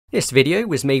This video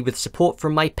was made with support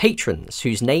from my patrons,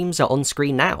 whose names are on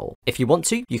screen now. If you want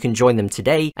to, you can join them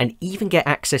today and even get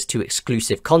access to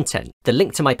exclusive content. The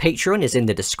link to my Patreon is in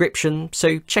the description,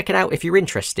 so check it out if you're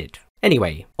interested.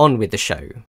 Anyway, on with the show.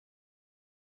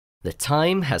 The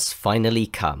time has finally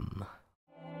come.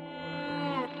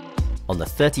 On the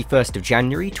 31st of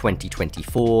January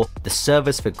 2024, the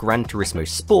servers for Gran Turismo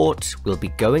Sport will be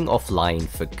going offline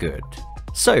for good.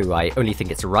 So I only think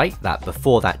it's right that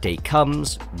before that day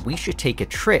comes, we should take a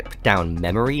trip down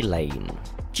memory lane.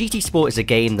 GT Sport is a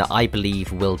game that I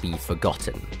believe will be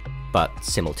forgotten, but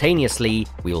simultaneously,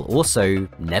 we will also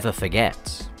never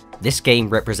forget. This game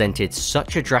represented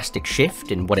such a drastic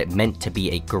shift in what it meant to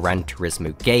be a Gran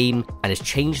Turismo game, and has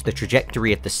changed the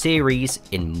trajectory of the series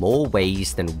in more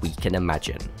ways than we can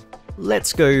imagine.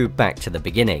 Let's go back to the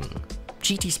beginning.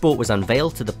 GT Sport was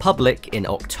unveiled to the public in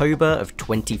October of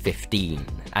 2015,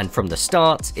 and from the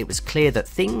start, it was clear that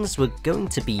things were going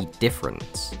to be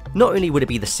different. Not only would it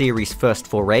be the series' first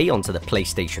foray onto the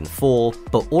PlayStation 4,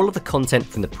 but all of the content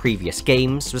from the previous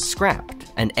games was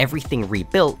scrapped, and everything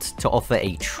rebuilt to offer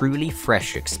a truly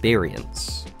fresh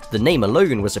experience. The name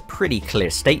alone was a pretty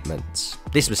clear statement.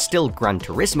 This was still Gran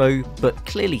Turismo, but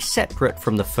clearly separate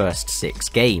from the first 6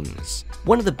 games.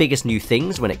 One of the biggest new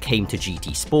things when it came to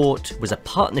GT Sport was a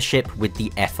partnership with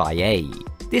the FIA.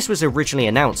 This was originally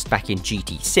announced back in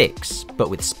GT6, but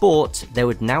with Sport, there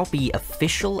would now be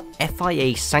official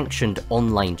FIA-sanctioned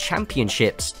online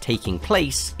championships taking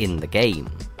place in the game.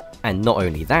 And not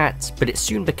only that, but it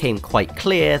soon became quite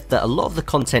clear that a lot of the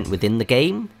content within the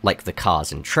game, like the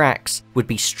cars and tracks, would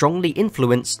be strongly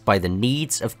influenced by the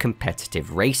needs of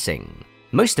competitive racing.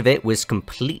 Most of it was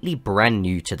completely brand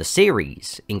new to the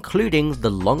series, including the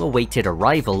long-awaited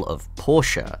arrival of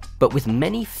Porsche, but with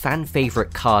many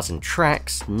fan-favourite cars and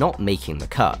tracks not making the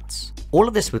cut. All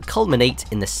of this would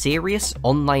culminate in the serious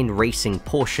online racing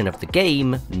portion of the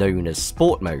game known as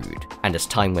Sport Mode, and as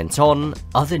time went on,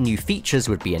 other new features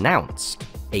would be announced.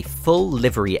 A full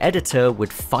livery editor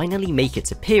would finally make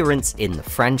its appearance in the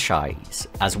franchise,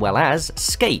 as well as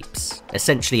Scapes,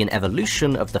 essentially an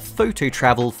evolution of the photo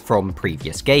travel from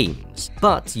previous games,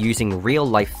 but using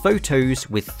real-life photos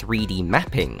with 3D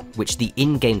mapping, which the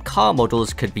in-game car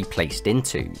models could be placed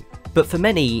into. But for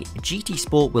many, GT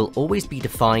Sport will always be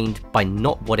defined by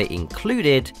not what it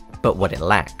included, but what it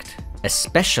lacked,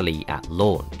 especially at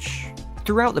launch.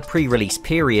 Throughout the pre-release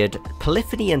period,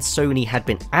 Polyphony and Sony had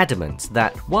been adamant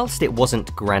that whilst it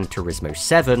wasn't Gran Turismo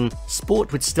 7,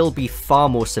 Sport would still be far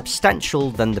more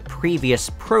substantial than the previous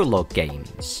prologue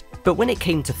games. But when it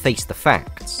came to face the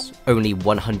facts, only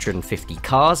 150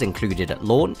 cars included at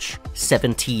launch,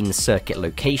 17 circuit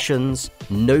locations,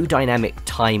 no dynamic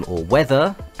time or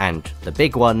weather, and the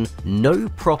big one, no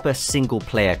proper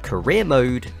single-player career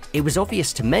mode, it was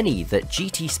obvious to many that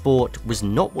GT Sport was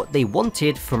not what they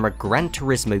wanted from a Gran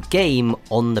Turismo game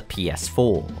on the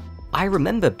PS4. I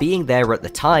remember being there at the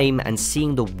time and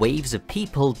seeing the waves of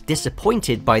people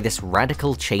disappointed by this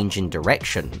radical change in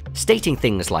direction, stating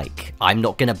things like, "I'm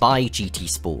not gonna buy GT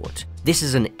Sport, this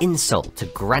is an insult to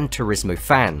Gran Turismo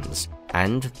fans,"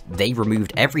 and they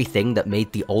removed everything that made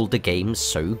the older games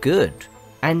so good.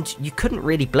 And you couldn't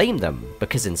really blame them,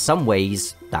 because in some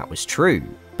ways, that was true.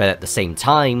 But at the same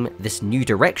time, this new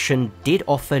direction did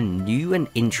offer new and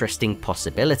interesting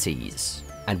possibilities.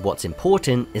 And what's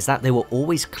important is that they were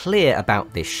always clear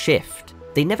about this shift.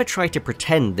 They never tried to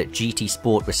pretend that GT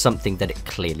Sport was something that it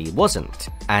clearly wasn't,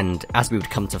 and as we would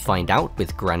come to find out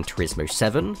with Gran Turismo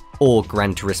 7, or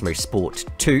Gran Turismo Sport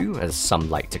 2 as some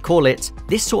like to call it,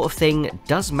 this sort of thing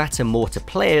does matter more to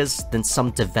players than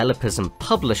some developers and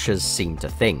publishers seem to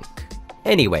think.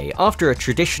 Anyway, after a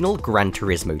traditional Gran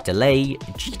Turismo delay,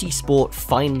 GT Sport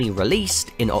finally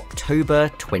released in October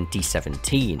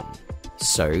 2017.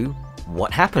 So,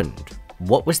 what happened?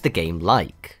 What was the game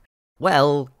like?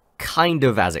 Well, kind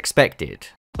of as expected.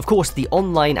 Of course, the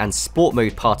online and sport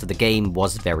mode part of the game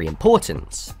was very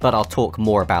important, but I'll talk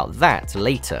more about that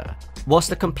later. Whilst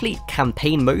the complete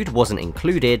campaign mode wasn't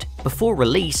included, before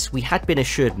release we had been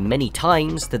assured many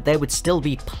times that there would still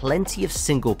be plenty of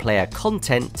single-player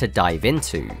content to dive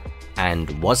into.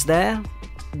 And was there?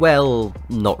 Well,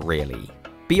 not really.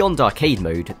 Beyond arcade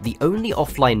mode, the only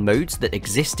offline modes that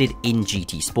existed in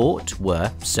GT Sport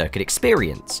were Circuit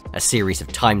Experience, a series of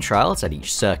time trials at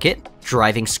each circuit,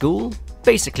 Driving School,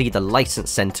 basically the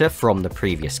license center from the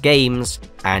previous games,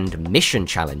 and Mission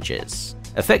Challenges.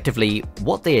 Effectively,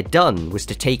 what they had done was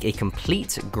to take a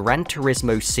complete Gran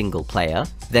Turismo single player,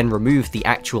 then remove the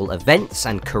actual events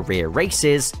and career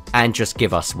races, and just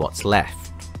give us what's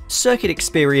left. Circuit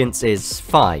experience is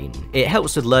fine, it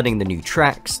helps with learning the new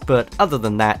tracks, but other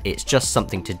than that it's just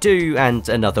something to do and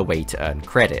another way to earn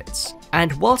credits.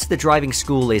 And whilst the driving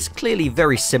school is clearly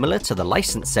very similar to the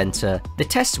license center, the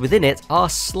tests within it are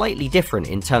slightly different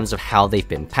in terms of how they've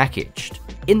been packaged.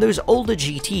 In those older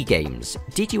GT games,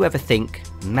 did you ever think,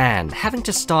 man, having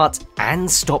to start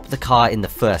and stop the car in the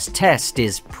first test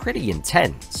is pretty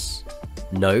intense?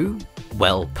 No?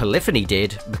 Well, Polyphony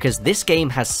did, because this game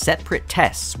has separate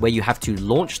tests where you have to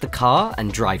launch the car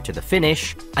and drive to the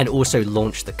finish, and also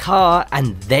launch the car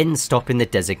and then stop in the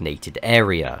designated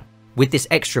area. With this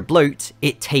extra bloat,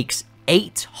 it takes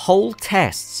 8 whole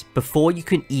tests before you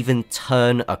can even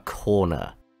turn a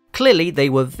corner. Clearly, they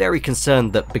were very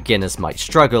concerned that beginners might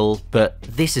struggle, but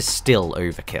this is still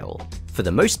overkill. For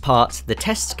the most part, the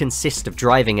tests consist of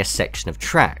driving a section of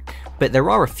track, but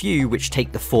there are a few which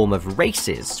take the form of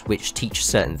races which teach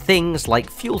certain things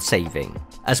like fuel saving,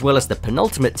 as well as the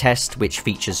penultimate test which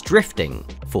features drifting,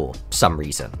 for some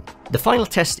reason. The final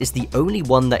test is the only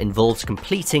one that involves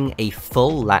completing a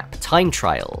full lap time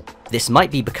trial. This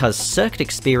might be because circuit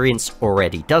experience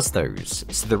already does those,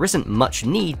 so there isn't much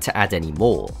need to add any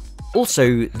more.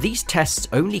 Also, these tests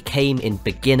only came in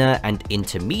beginner and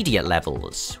intermediate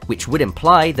levels, which would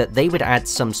imply that they would add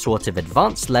some sort of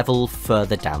advanced level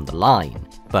further down the line.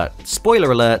 But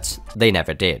spoiler alert, they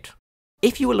never did.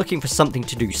 If you were looking for something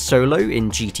to do solo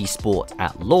in GT Sport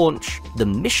at launch, the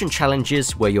mission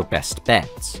challenges were your best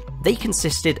bet. They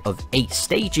consisted of 8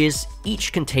 stages,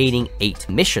 each containing 8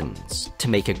 missions, to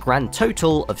make a grand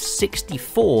total of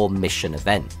 64 mission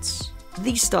events.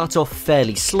 These start off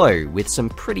fairly slow, with some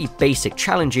pretty basic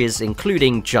challenges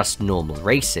including just normal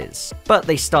races, but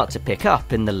they start to pick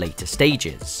up in the later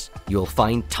stages. You'll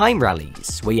find time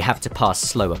rallies, where you have to pass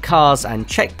slower cars and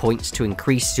checkpoints to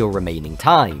increase your remaining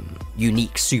time,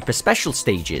 unique super special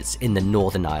stages in the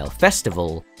Northern Isle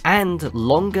Festival, and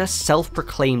longer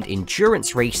self-proclaimed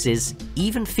endurance races,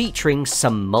 even featuring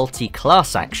some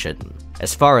multi-class action.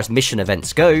 As far as mission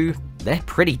events go, they're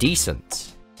pretty decent.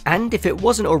 And if it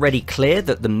wasn't already clear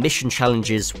that the mission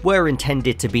challenges were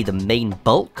intended to be the main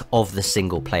bulk of the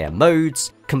single player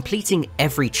modes, completing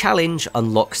every challenge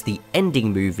unlocks the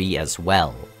ending movie as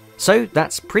well. So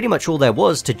that's pretty much all there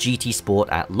was to GT Sport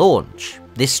at launch.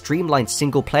 This streamlined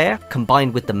single player,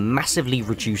 combined with the massively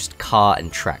reduced car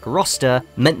and track roster,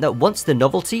 meant that once the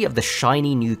novelty of the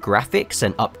shiny new graphics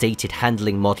and updated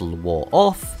handling model wore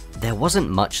off, there wasn't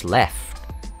much left.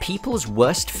 People's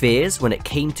worst fears when it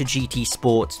came to GT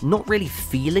Sport not really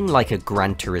feeling like a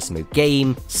Gran Turismo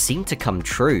game seemed to come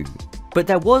true. But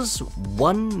there was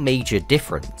one major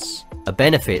difference, a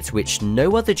benefit which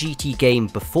no other GT game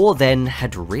before then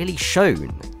had really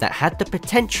shown, that had the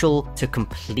potential to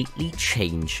completely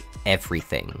change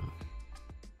everything.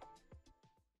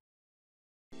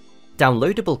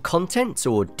 Downloadable content,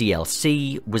 or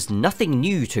DLC, was nothing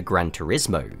new to Gran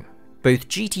Turismo. Both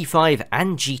GT5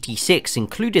 and GT6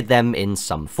 included them in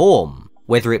some form,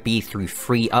 whether it be through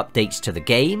free updates to the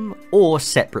game or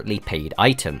separately paid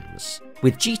items.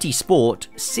 With GT Sport,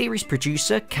 series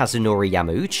producer Kazunori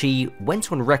Yamauchi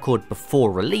went on record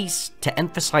before release to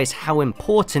emphasize how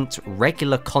important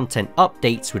regular content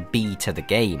updates would be to the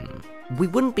game. We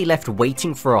wouldn't be left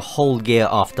waiting for a whole year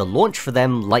after launch for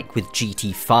them like with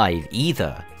GT5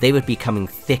 either. They would be coming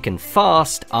thick and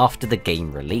fast after the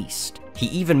game released. He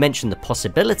even mentioned the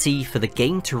possibility for the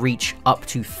game to reach up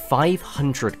to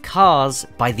 500 cars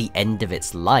by the end of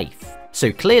its life.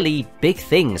 So clearly, big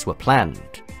things were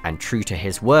planned. And true to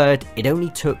his word, it only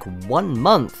took 1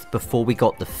 month before we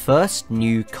got the first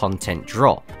new content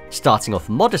drop, starting off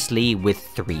modestly with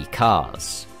 3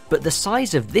 cars. But the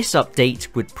size of this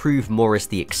update would prove more as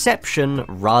the exception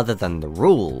rather than the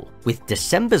rule, with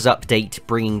December's update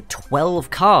bringing 12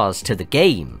 cars to the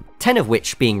game, 10 of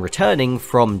which being returning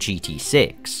from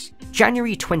GT6.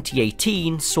 January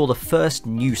 2018 saw the first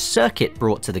new circuit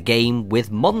brought to the game,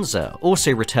 with Monza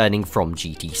also returning from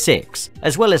GT6,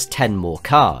 as well as 10 more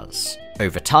cars.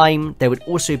 Over time, there would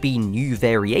also be new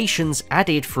variations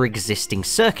added for existing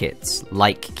circuits,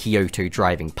 like Kyoto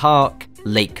Driving Park,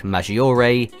 Lake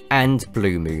Maggiore, and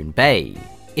Blue Moon Bay.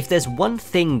 If there's one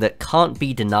thing that can't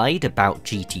be denied about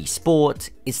GT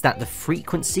Sport, it's that the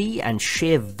frequency and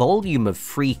sheer volume of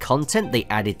free content they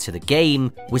added to the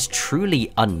game was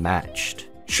truly unmatched.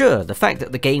 Sure, the fact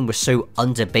that the game was so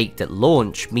underbaked at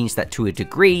launch means that to a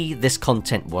degree this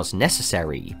content was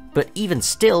necessary, but even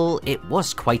still, it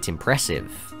was quite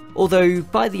impressive. Although,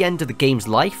 by the end of the game's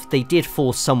life, they did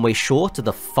fall some way short of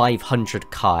the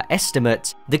 500 car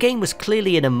estimate, the game was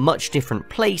clearly in a much different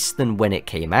place than when it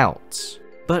came out.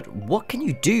 But what can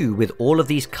you do with all of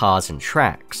these cars and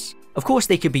tracks? Of course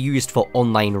they could be used for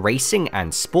online racing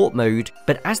and sport mode,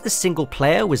 but as the single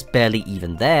player was barely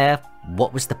even there,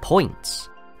 what was the point?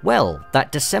 Well,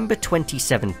 that December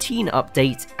 2017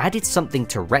 update added something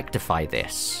to rectify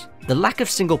this. The lack of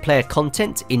single-player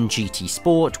content in GT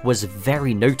Sport was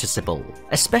very noticeable,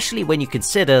 especially when you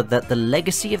consider that the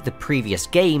legacy of the previous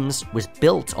games was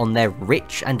built on their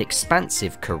rich and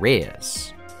expansive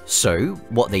careers. So,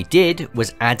 what they did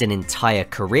was add an entire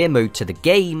career mode to the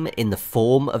game in the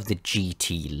form of the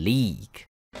GT League.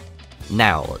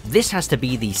 Now, this has to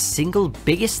be the single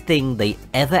biggest thing they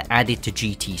ever added to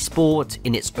GT Sport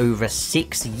in its over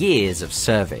 6 years of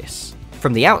service.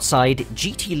 From the outside,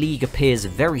 GT League appears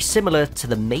very similar to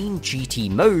the main GT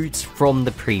modes from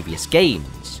the previous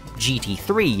games,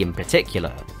 GT3 in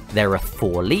particular. There are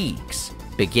 4 leagues: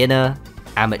 Beginner,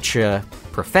 Amateur,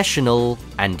 Professional,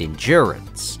 and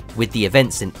Endurance, with the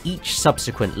events in each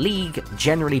subsequent league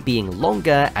generally being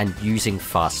longer and using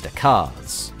faster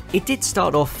cars. It did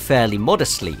start off fairly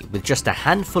modestly, with just a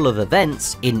handful of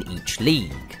events in each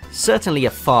league. Certainly a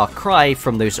far cry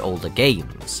from those older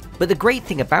games, but the great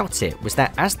thing about it was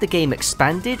that as the game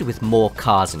expanded with more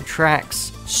cars and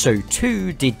tracks, so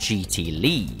too did GT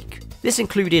League. This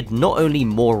included not only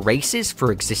more races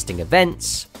for existing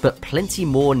events, but plenty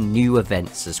more new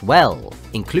events as well,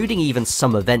 including even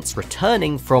some events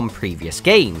returning from previous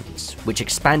games, which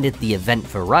expanded the event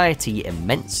variety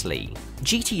immensely.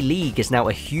 GT League is now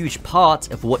a huge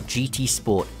part of what GT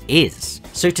Sport is,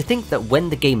 so to think that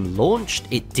when the game launched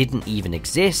it didn't even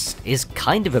exist is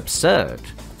kind of absurd.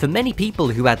 For many people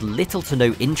who had little to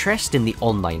no interest in the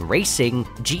online racing,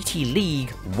 GT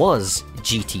League was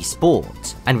GT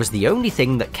Sport, and was the only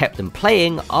thing that kept them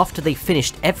playing after they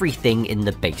finished everything in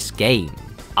the base game.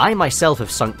 I myself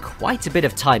have sunk quite a bit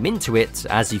of time into it,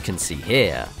 as you can see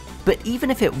here. But even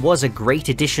if it was a great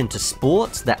addition to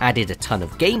sport that added a ton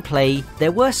of gameplay,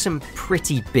 there were some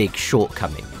pretty big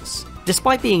shortcomings.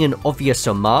 Despite being an obvious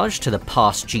homage to the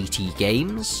past GT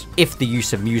games, if the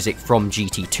use of music from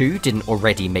GT2 didn't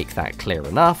already make that clear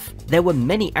enough, there were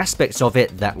many aspects of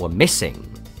it that were missing.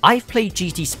 I've played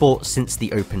GT Sport since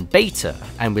the open beta,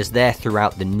 and was there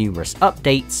throughout the numerous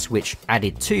updates which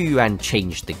added to and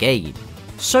changed the game.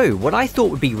 So what I thought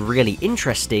would be really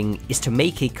interesting is to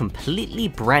make a completely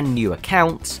brand new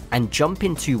account and jump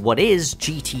into what is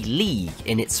GT League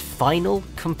in its final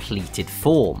completed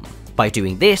form. By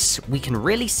doing this, we can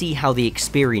really see how the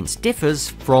experience differs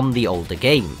from the older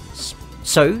games.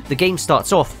 So, the game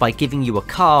starts off by giving you a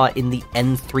car in the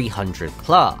N300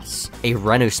 class, a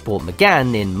Renault Sport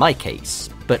Megane in my case,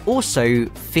 but also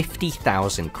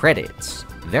 50,000 credits.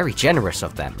 Very generous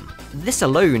of them. This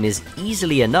alone is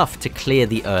easily enough to clear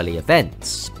the early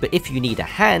events, but if you need a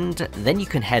hand, then you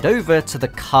can head over to the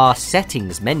car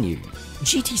settings menu.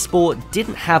 GT Sport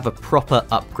didn't have a proper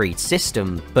upgrade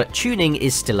system, but tuning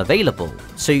is still available,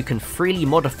 so you can freely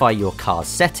modify your car's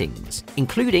settings,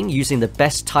 including using the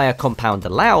best tyre compound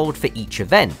allowed for each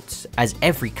event, as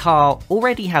every car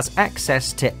already has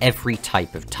access to every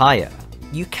type of tyre.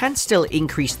 You can still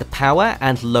increase the power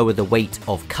and lower the weight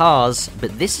of cars,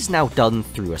 but this is now done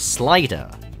through a slider.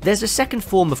 There's a second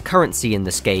form of currency in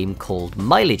this game called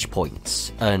mileage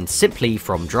points, earned simply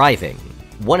from driving.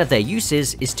 One of their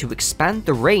uses is to expand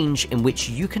the range in which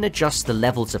you can adjust the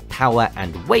levels of power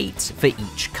and weight for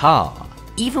each car.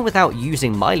 Even without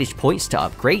using mileage points to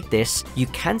upgrade this, you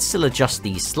can still adjust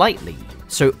these slightly,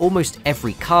 so almost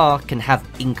every car can have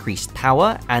increased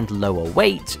power and lower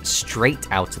weight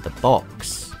straight out of the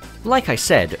box. Like I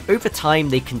said, over time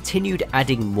they continued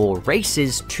adding more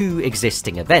races to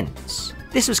existing events.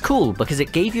 This was cool because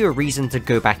it gave you a reason to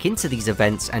go back into these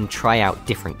events and try out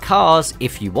different cars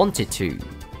if you wanted to.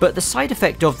 But the side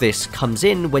effect of this comes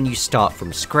in when you start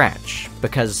from scratch,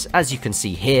 because as you can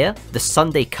see here, the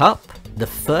Sunday Cup, the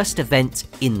first event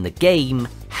in the game,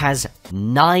 has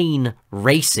 9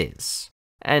 races.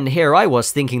 And here I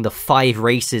was thinking the 5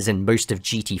 races in most of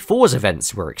GT4's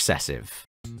events were excessive.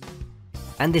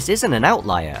 And this isn't an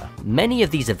outlier. Many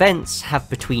of these events have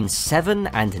between 7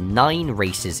 and 9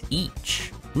 races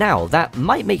each. Now, that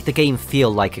might make the game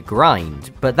feel like a grind,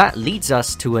 but that leads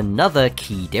us to another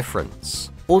key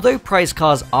difference. Although prize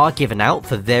cars are given out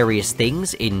for various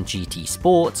things in GT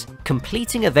Sport,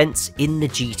 completing events in the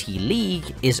GT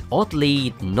League is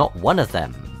oddly not one of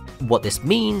them. What this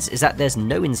means is that there's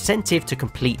no incentive to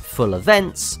complete full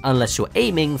events unless you're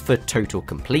aiming for total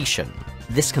completion.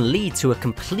 this can lead to a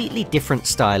completely different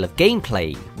style of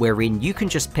gameplay, wherein you can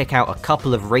just pick out a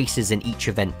couple of races in each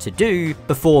event to do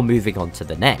before moving on to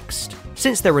the next.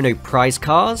 Since there are no prize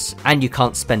cars, and you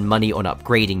can't spend money on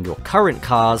upgrading your current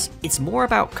cars, it's more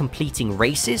about completing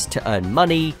races to earn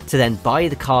money, to then buy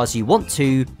the cars you want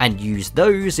to, and use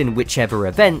those in whichever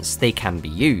events they can be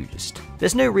used.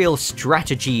 There's no real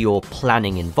strategy or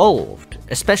planning involved,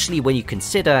 especially when you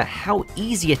consider how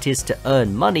easy it is to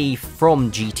earn money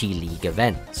from GT League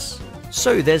events.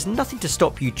 So there's nothing to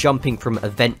stop you jumping from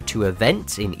event to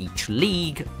event in each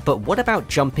league, but what about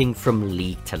jumping from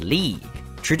league to league?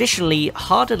 Traditionally,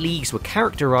 harder leagues were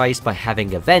characterized by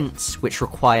having events which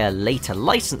require later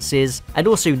licenses and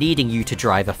also needing you to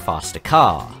drive a faster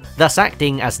car, thus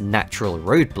acting as natural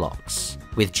roadblocks.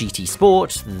 With GT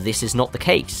Sport, this is not the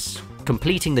case.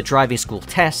 Completing the driving school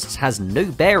tests has no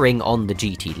bearing on the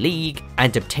GT League,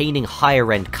 and obtaining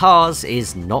higher end cars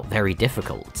is not very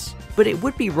difficult. But it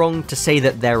would be wrong to say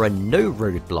that there are no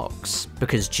roadblocks,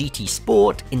 because GT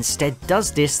Sport instead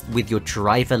does this with your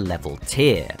driver level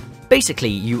tier. Basically,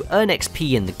 you earn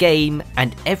XP in the game,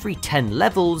 and every 10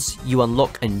 levels you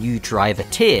unlock a new driver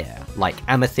tier, like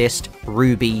Amethyst,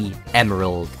 Ruby,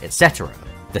 Emerald, etc.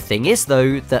 The thing is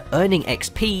though, that earning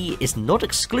XP is not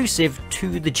exclusive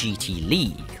to the GT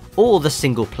League, or the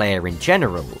single player in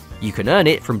general. You can earn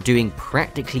it from doing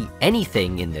practically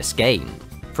anything in this game.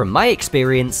 From my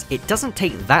experience, it doesn't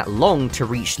take that long to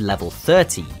reach level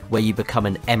 30, where you become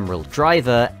an Emerald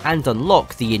driver and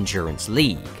unlock the Endurance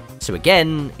League. So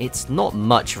again, it's not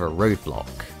much of a roadblock.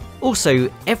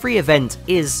 Also, every event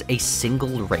is a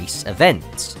single race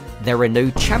event. There are no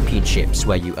championships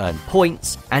where you earn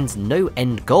points, and no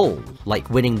end goal, like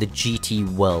winning the GT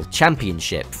World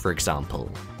Championship, for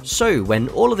example. So when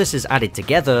all of this is added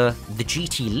together, the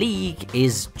GT League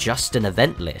is just an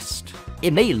event list.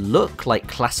 It may look like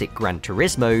classic Gran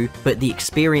Turismo, but the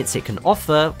experience it can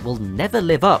offer will never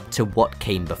live up to what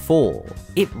came before.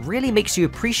 It really makes you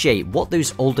appreciate what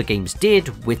those older games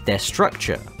did with their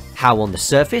structure. How on the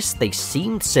surface they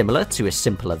seemed similar to a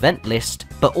simple event list,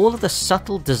 but all of the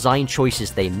subtle design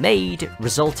choices they made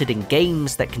resulted in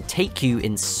games that can take you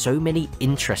in so many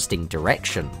interesting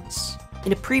directions.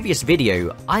 In a previous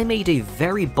video, I made a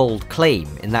very bold claim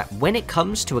in that when it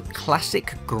comes to a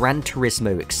classic Gran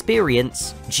Turismo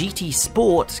experience, GT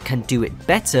Sport can do it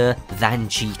better than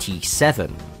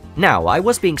GT7. Now, I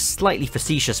was being slightly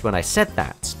facetious when I said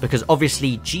that, because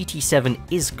obviously GT7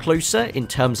 is closer in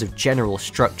terms of general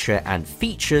structure and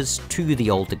features to the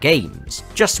older games,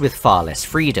 just with far less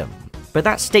freedom. But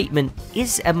that statement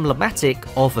is emblematic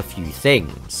of a few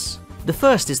things. The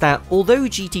first is that although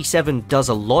GT7 does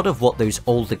a lot of what those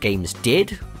older games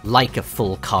did, like a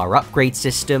full car upgrade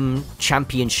system,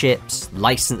 championships,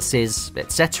 licenses,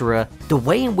 etc., the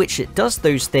way in which it does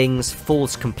those things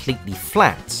falls completely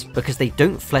flat, because they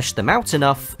don't flesh them out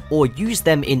enough or use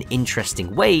them in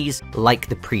interesting ways like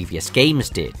the previous games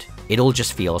did. It all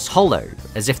just feels hollow,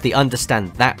 as if they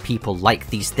understand that people like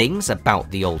these things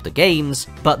about the older games,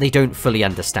 but they don't fully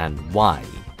understand why.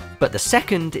 But the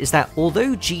second is that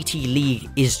although GT League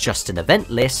is just an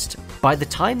event list, by the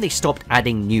time they stopped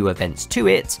adding new events to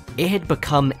it, it had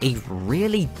become a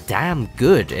really damn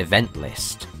good event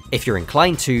list. If you're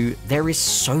inclined to, there is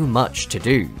so much to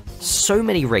do. So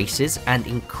many races and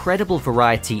incredible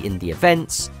variety in the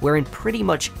events, wherein pretty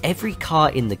much every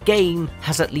car in the game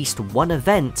has at least one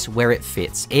event where it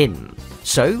fits in.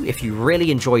 So if you really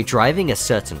enjoy driving a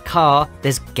certain car,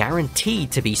 there's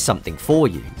guaranteed to be something for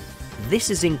you. This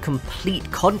is in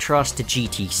complete contrast to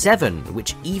GT7,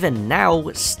 which even now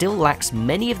still lacks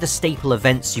many of the staple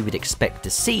events you would expect to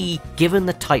see given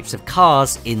the types of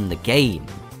cars in the game.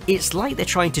 It's like they're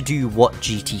trying to do what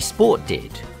GT Sport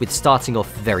did, with starting off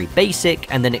very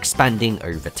basic and then expanding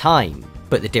over time.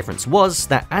 But the difference was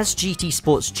that as GT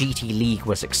Sport's GT League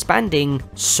was expanding,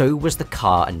 so was the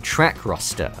car and track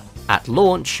roster. At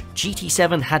launch,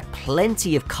 GT7 had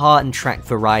plenty of car and track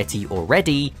variety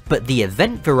already, but the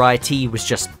event variety was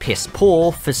just piss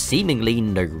poor for seemingly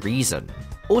no reason.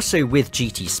 Also with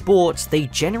GT Sport, they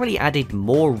generally added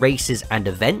more races and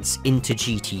events into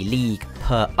GT League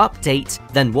per update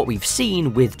than what we've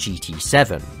seen with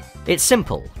GT7. It's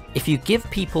simple. If you give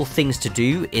people things to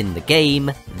do in the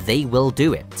game, they will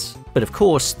do it. But of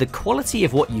course, the quality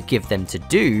of what you give them to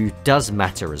do does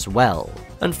matter as well.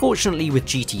 Unfortunately with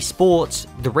GT Sport,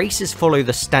 the races follow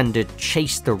the standard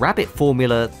chase the rabbit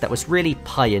formula that was really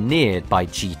pioneered by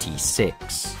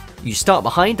GT6. You start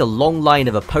behind a long line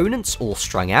of opponents all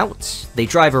strung out. They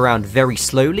drive around very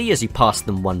slowly as you pass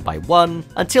them one by one,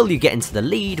 until you get into the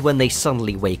lead when they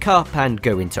suddenly wake up and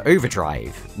go into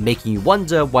overdrive, making you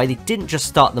wonder why they didn't just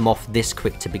start them off this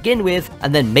quick to begin with,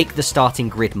 and then make the starting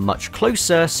grid much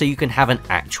closer so you can have an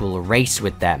actual race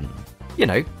with them. You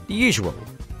know, the usual.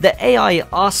 The AI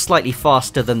are slightly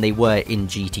faster than they were in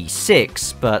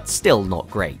GT6, but still not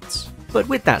great. But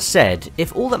with that said,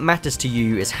 if all that matters to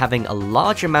you is having a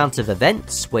large amount of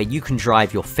events where you can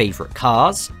drive your favourite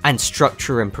cars, and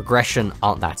structure and progression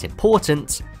aren't that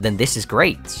important, then this is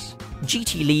great.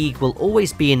 GT League will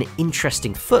always be an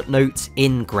interesting footnote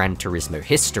in Gran Turismo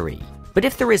history. But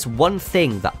if there is one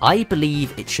thing that I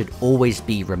believe it should always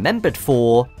be remembered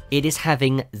for, it is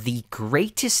having the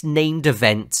greatest named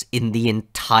event in the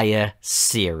entire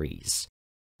series.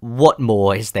 What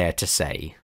more is there to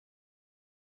say?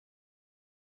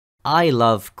 I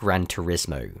love Gran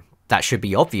Turismo. That should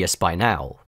be obvious by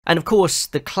now. And of course,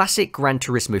 the classic Gran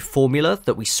Turismo formula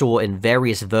that we saw in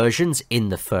various versions in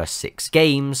the first 6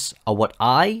 games are what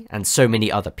I, and so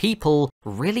many other people,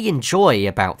 really enjoy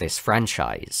about this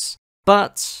franchise.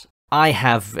 But I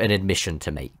have an admission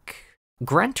to make.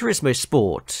 Gran Turismo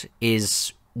Sport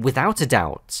is, without a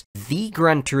doubt, the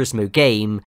Gran Turismo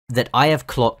game that I have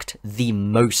clocked the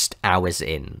most hours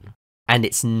in. And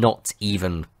it's not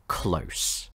even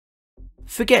close.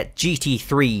 Forget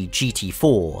GT3,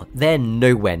 GT4, they're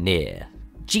nowhere near.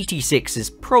 GT6 is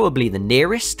probably the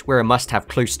nearest, where I must have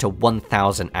close to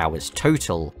 1,000 hours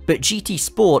total, but GT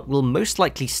Sport will most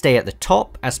likely stay at the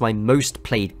top as my most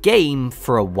played game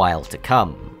for a while to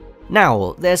come.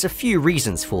 Now, there's a few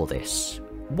reasons for this.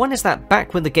 One is that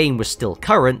back when the game was still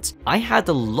current, I had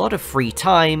a lot of free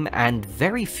time and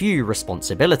very few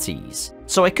responsibilities,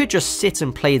 so I could just sit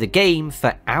and play the game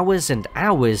for hours and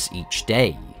hours each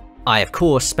day. I of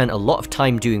course spent a lot of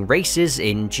time doing races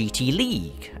in GT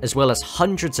League, as well as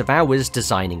hundreds of hours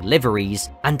designing liveries,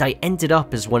 and I ended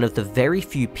up as one of the very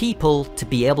few people to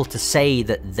be able to say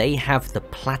that they have the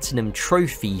Platinum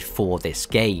Trophy for this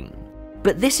game.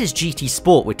 But this is GT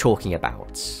Sport we're talking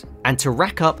about, and to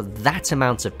rack up that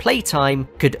amount of playtime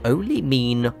could only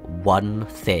mean one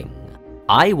thing.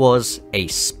 I was a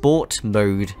sport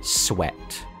mode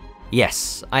sweat.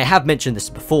 Yes, I have mentioned this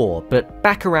before, but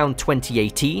back around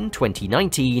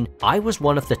 2018-2019, I was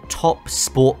one of the top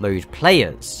sport mode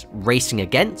players, racing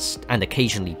against, and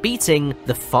occasionally beating,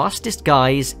 the fastest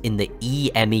guys in the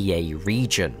KEMMEI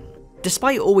region.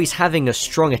 Despite always having a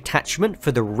strong attachment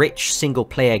for the rich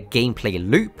single-player gameplay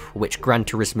loop, which Gran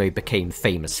Turismo became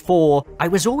famous for, I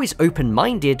was always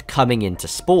open-minded coming into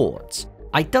sport.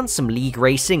 I'd done some league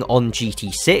racing on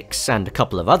GT6 and a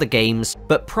couple of other games,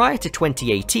 but prior to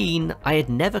 2018, I had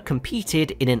never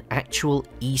competed in an actual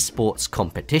esports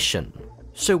competition.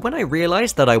 So when I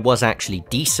realised that I was actually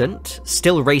decent,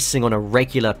 still racing on a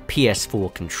regular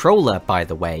PS4 controller by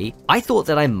the way, I thought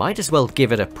that I might as well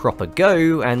give it a proper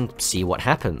go and see what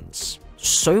happens.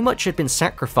 So much had been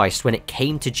sacrificed when it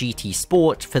came to GT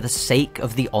Sport for the sake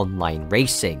of the online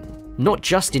racing. Not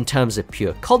just in terms of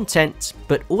pure content,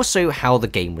 but also how the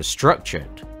game was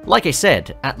structured. Like I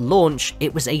said, at launch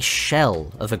it was a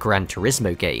shell of a Gran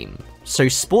Turismo game, so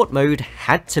sport mode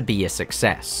had to be a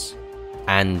success.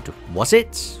 And was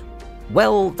it?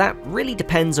 Well, that really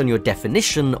depends on your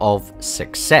definition of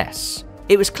success.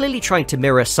 It was clearly trying to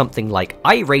mirror something like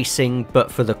iRacing, but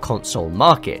for the console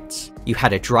market. You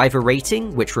had a driver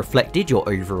rating, which reflected your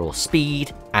overall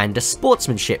speed, and a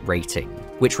sportsmanship rating,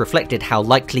 which reflected how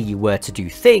likely you were to do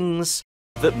things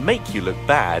that make you look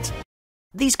bad.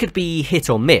 These could be hit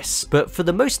or miss, but for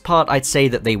the most part I'd say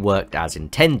that they worked as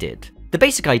intended. The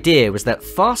basic idea was that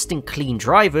fast and clean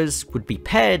drivers would be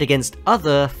paired against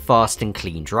other fast and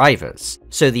clean drivers,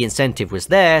 so the incentive was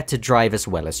there to drive as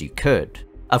well as you could.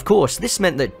 Of course, this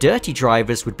meant that dirty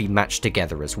drivers would be matched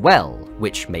together as well,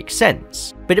 which makes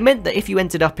sense, but it meant that if you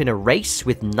ended up in a race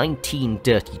with 19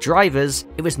 dirty drivers,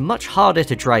 it was much harder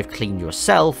to drive clean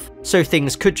yourself, so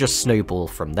things could just snowball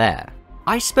from there.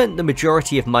 I spent the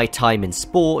majority of my time in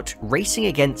sport racing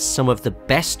against some of the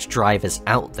best drivers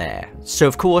out there, so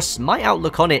of course my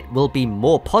outlook on it will be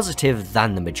more positive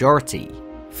than the majority.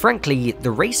 Frankly,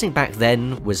 the racing back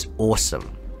then was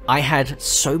awesome. I had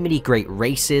so many great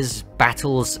races,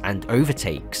 battles, and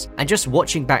overtakes, and just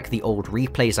watching back the old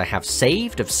replays I have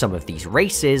saved of some of these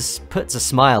races puts a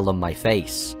smile on my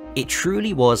face. It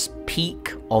truly was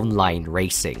peak online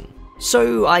racing.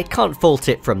 So I can't fault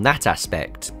it from that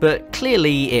aspect, but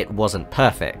clearly it wasn't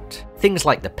perfect. Things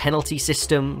like the penalty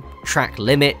system, track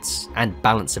limits, and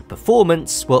balance of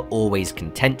performance were always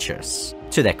contentious.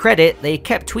 To their credit, they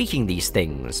kept tweaking these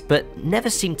things, but never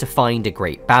seemed to find a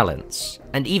great balance,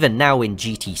 and even now in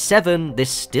GT7 this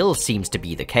still seems to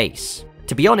be the case.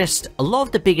 To be honest, a lot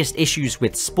of the biggest issues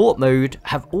with sport mode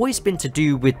have always been to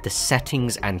do with the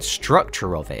settings and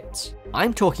structure of it.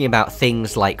 I'm talking about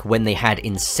things like when they had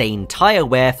insane tyre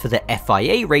wear for the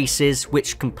FIA races,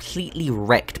 which completely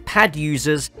wrecked pad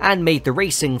users and made the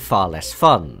racing far less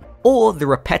fun. Or the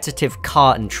repetitive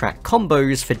car and track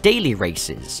combos for daily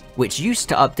races, which used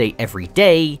to update every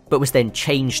day, but was then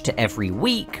changed to every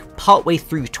week partway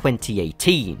through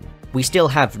 2018. We still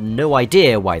have no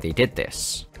idea why they did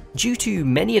this. Due to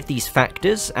many of these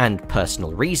factors and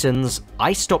personal reasons,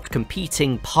 I stopped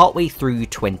competing partway through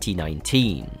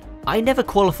 2019. I never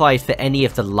qualified for any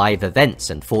of the live events,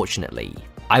 unfortunately.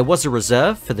 I was a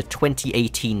reserve for the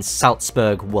 2018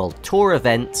 Salzburg World Tour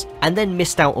event, and then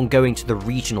missed out on going to the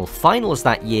regional finals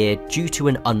that year due to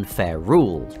an unfair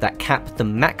rule that capped the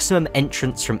maximum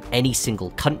entrants from any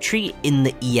single country in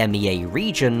the EMEA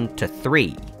region to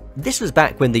 3. This was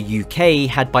back when the UK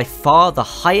had by far the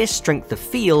highest strength of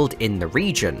field in the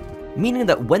region, meaning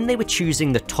that when they were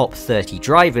choosing the top 30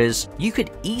 drivers, you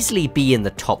could easily be in the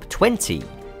top 20.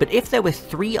 But if there were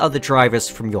 3 other drivers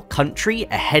from your country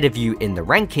ahead of you in the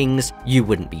rankings, you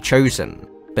wouldn't be chosen.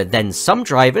 But then some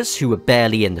drivers who were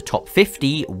barely in the top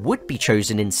 50 would be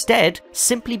chosen instead,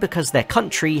 simply because their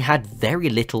country had very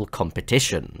little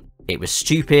competition. It was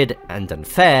stupid and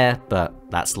unfair, but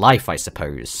that's life, I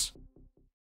suppose.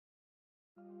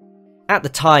 At the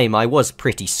time, I was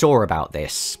pretty sore about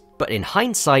this, but in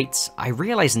hindsight, I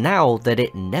realise now that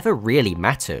it never really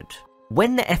mattered.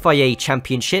 When the FIA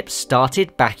Championship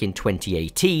started back in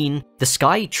 2018, the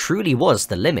sky truly was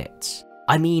the limit.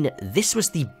 I mean, this was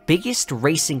the biggest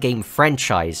racing game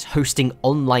franchise hosting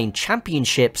online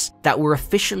championships that were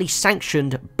officially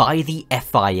sanctioned by the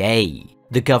FIA,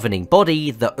 the governing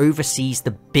body that oversees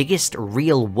the biggest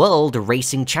real-world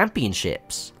racing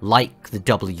championships, like the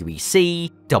WEC,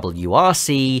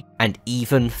 WRC, and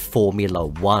even Formula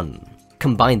 1.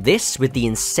 Combine this with the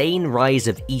insane rise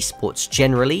of esports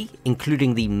generally,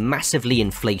 including the massively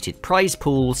inflated prize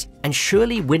pools, and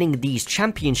surely winning these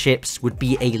championships would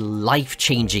be a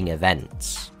life-changing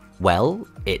event. Well,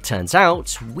 it turns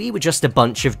out we were just a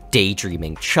bunch of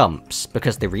daydreaming chumps,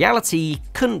 because the reality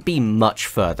couldn't be much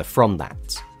further from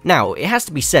that. Now, it has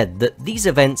to be said that these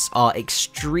events are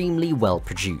extremely well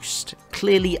produced.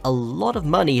 Clearly, a lot of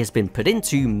money has been put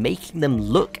into making them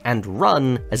look and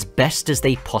run as best as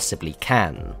they possibly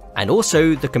can. And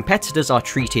also, the competitors are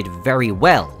treated very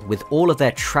well, with all of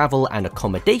their travel and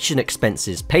accommodation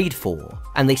expenses paid for,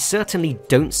 and they certainly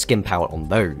don't skimp out on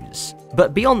those.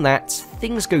 But beyond that,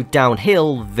 things go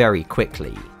downhill very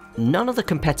quickly. None of the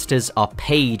competitors are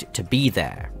paid to be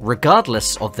there,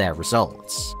 regardless of their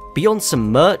results. Beyond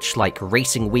some merch like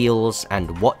racing wheels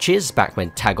and watches back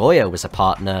when Tagoya was a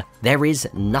partner, there is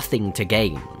nothing to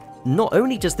gain. Not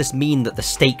only does this mean that the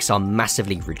stakes are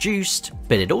massively reduced,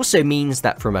 but it also means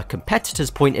that from a competitor's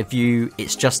point of view,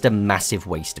 it's just a massive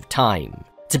waste of time.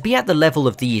 To be at the level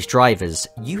of these drivers,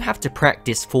 you have to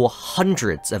practice for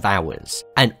hundreds of hours,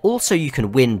 and also you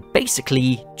can win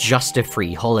basically just a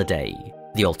free holiday.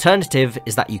 The alternative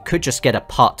is that you could just get a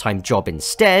part-time job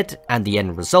instead, and the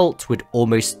end result would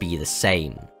almost be the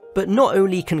same. But not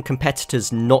only can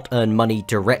competitors not earn money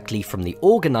directly from the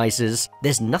organisers,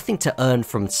 there's nothing to earn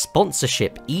from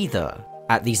sponsorship either.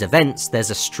 At these events,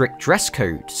 there's a strict dress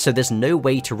code, so there's no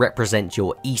way to represent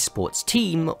your esports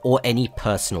team or any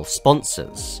personal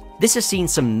sponsors. This has seen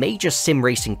some major sim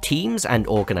racing teams and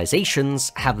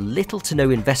organisations have little to no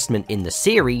investment in the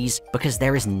series because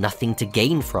there is nothing to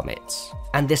gain from it.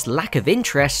 And this lack of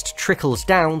interest trickles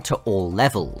down to all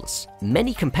levels.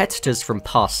 Many competitors from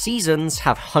past seasons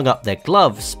have hung up their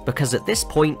gloves because at this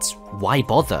point, why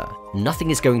bother? Nothing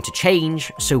is going to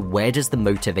change, so where does the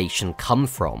motivation come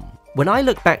from? When I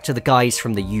look back to the guys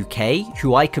from the UK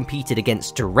who I competed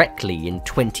against directly in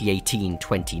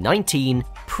 2018-2019,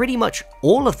 pretty much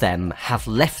all of them have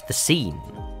left the scene.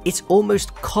 It's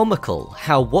almost comical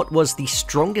how what was the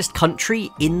strongest country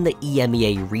in the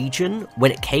EMEA region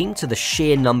when it came to the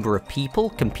sheer number of people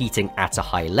competing at a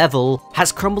high level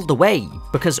has crumbled away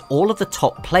because all of the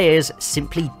top players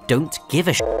simply don't give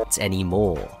a shit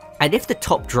anymore. And if the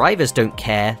top drivers don't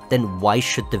care, then why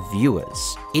should the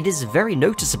viewers? It is very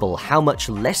noticeable how much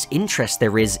less interest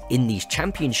there is in these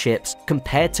championships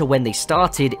compared to when they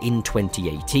started in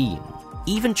 2018.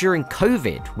 Even during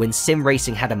COVID, when sim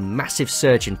racing had a massive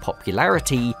surge in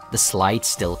popularity, the slide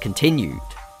still continued.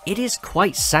 It is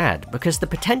quite sad because the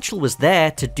potential was there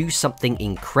to do something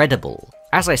incredible.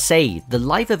 As I say, the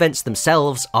live events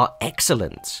themselves are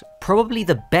excellent, probably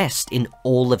the best in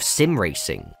all of sim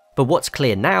racing. But what's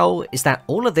clear now is that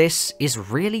all of this is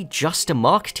really just a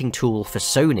marketing tool for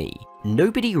Sony.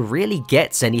 Nobody really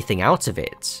gets anything out of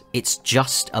it, it's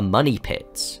just a money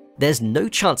pit. There's no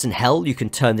chance in hell you can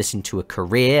turn this into a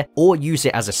career or use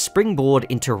it as a springboard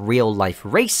into real-life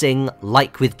racing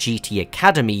like with GT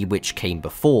Academy, which came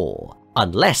before.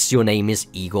 Unless your name is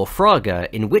Igor Fraga,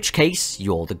 in which case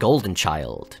you're the golden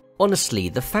child. Honestly,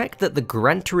 the fact that the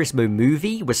Gran Turismo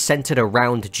movie was centered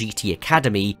around GT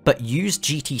Academy but used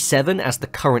GT7 as the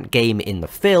current game in the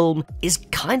film is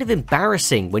kind of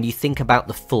embarrassing when you think about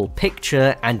the full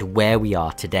picture and where we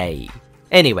are today.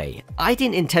 Anyway, I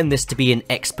didn't intend this to be an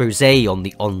expose on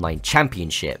the online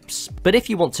championships, but if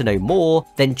you want to know more,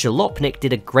 then Jalopnik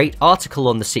did a great article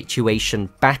on the situation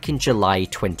back in July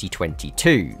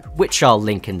 2022, which I'll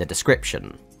link in the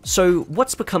description. So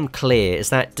what's become clear is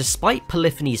that despite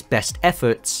Polyphony's best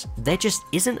efforts, there just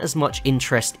isn't as much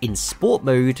interest in sport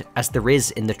mode as there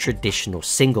is in the traditional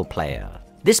single player.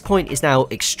 This point is now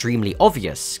extremely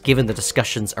obvious given the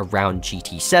discussions around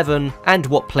GT7 and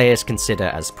what players consider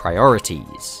as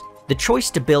priorities. The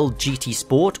choice to build GT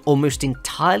Sport almost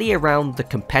entirely around the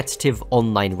competitive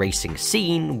online racing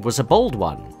scene was a bold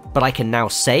one, but I can now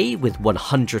say with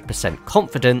 100%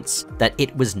 confidence that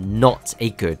it was not a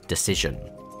good decision.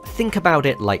 Think about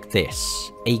it like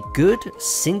this: a good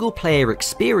single-player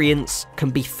experience can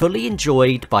be fully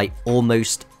enjoyed by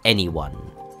almost anyone,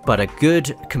 but a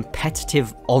good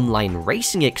competitive online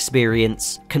racing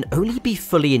experience can only be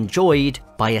fully enjoyed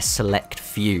by a select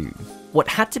few. What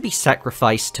had to be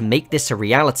sacrificed to make this a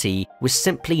reality was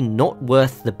simply not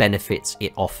worth the benefits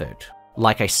it offered.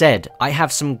 Like I said, I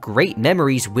have some great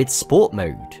memories with sport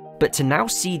mode, but to now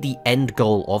see the end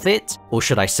goal of it, or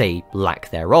should I say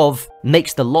lack thereof,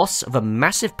 makes the loss of a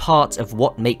massive part of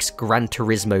what makes Gran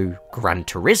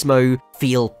Turismo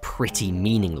feel pretty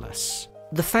meaningless.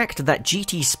 The fact that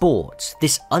GT Sport,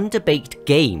 this underbaked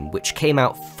game which came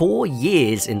out 4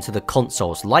 years into the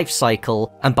console's life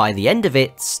cycle, and by the end of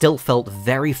it still felt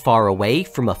very far away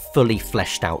from a fully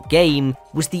fleshed out game,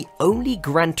 was the only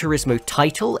Gran Turismo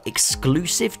title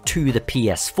exclusive to the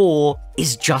PS4,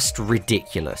 is just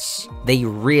ridiculous. They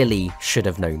really should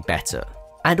have known better.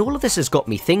 And all of this has got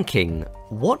me thinking,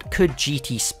 what could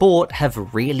GT Sport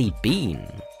have really been?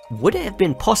 Would it have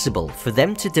been possible for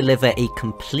them to deliver a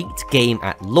complete game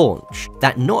at launch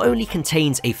that not only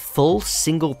contains a full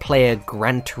single-player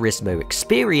Gran Turismo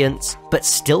experience, but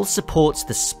still supports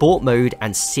the sport mode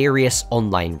and serious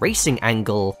online racing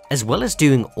angle, as well as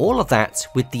doing all of that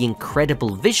with the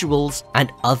incredible visuals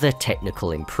and other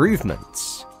technical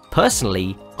improvements?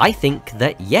 Personally, I think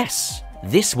that yes,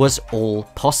 this was all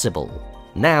possible.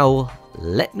 Now,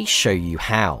 let me show you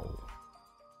how.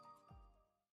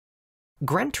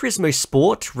 Gran Turismo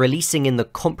Sport, releasing in the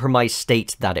compromised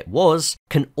state that it was,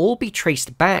 can all be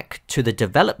traced back to the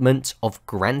development of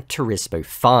Gran Turismo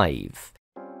 5.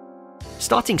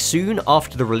 Starting soon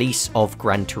after the release of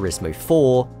Gran Turismo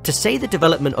 4, to say the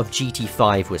development of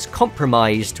GT5 was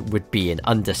compromised would be an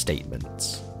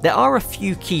understatement. There are a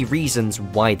few key reasons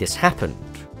why this happened,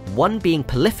 one being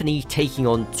Polyphony taking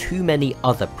on too many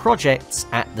other projects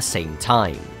at the same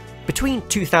time. Between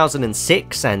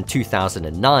 2006 and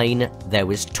 2009, there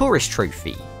was Tourist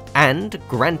Trophy, and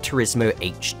Gran Turismo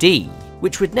HD,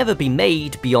 which would never be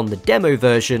made beyond the demo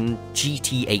version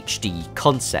GT HD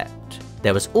concept.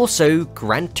 There was also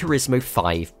Gran Turismo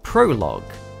 5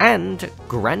 Prologue, and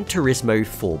Gran Turismo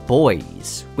 4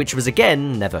 Boys, which was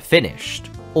again never finished.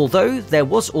 Although there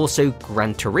was also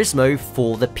Gran Turismo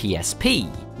for the PSP,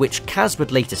 which Kaz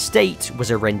would later state was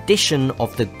a rendition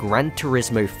of the Gran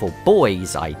Turismo for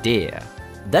Boys idea.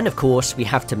 Then of course we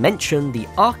have to mention the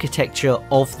architecture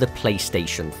of the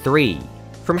PlayStation 3.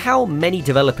 From how many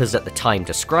developers at the time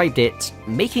described it,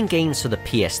 making games for the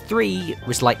PS3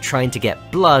 was like trying to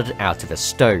get blood out of a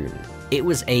stone. It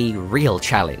was a real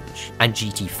challenge, and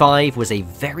GT5 was a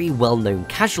very well-known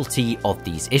casualty of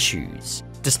these issues.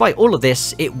 Despite all of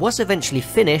this, it was eventually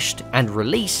finished and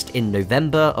released in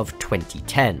November of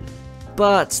 2010.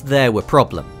 But there were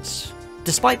problems.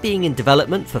 Despite being in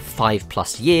development for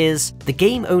 5+ years, the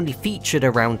game only featured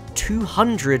around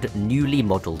 200 newly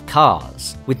modelled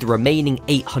cars, with the remaining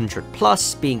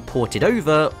 800+ being ported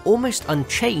over almost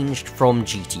unchanged from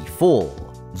GT4.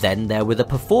 Then there were the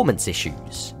performance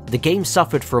issues. The game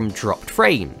suffered from dropped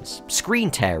frames,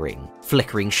 screen tearing,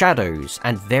 flickering shadows,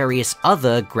 and various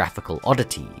other graphical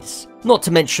oddities, not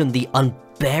to mention the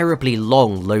unbearably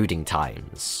long loading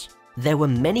times. There were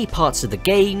many parts of the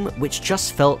game which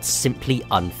just felt simply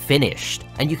unfinished,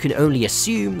 and you can only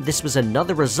assume this was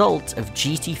another result of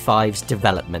GT5's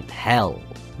development hell.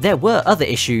 There were other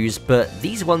issues, but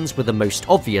these ones were the most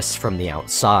obvious from the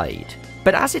outside.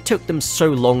 But as it took them so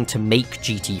long to make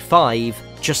GT5,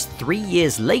 just 3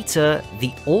 years later,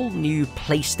 the all-new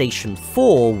PlayStation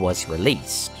 4 was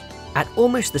released. At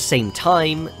almost the same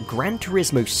time, Gran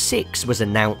Turismo 6 was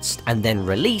announced and then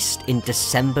released in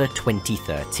December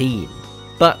 2013.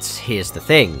 But here's the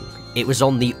thing, it was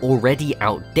on the already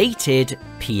outdated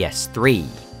PS3.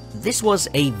 This was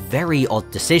a very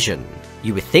odd decision.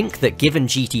 You would think that given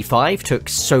GT5 took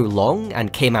so long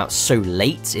and came out so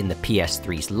late in the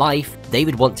PS3's life, they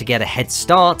would want to get a head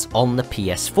start on the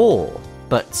PS4,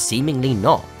 but seemingly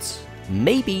not.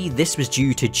 Maybe this was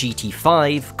due to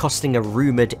GT5 costing a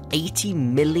rumoured $80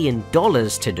 million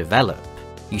to develop.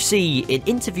 You see, in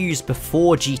interviews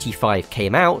before GT5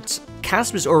 came out,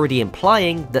 Kaz was already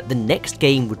implying that the next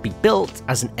game would be built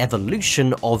as an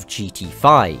evolution of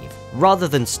GT5, rather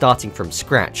than starting from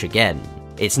scratch again.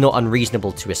 It's not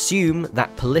unreasonable to assume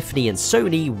that Polyphony and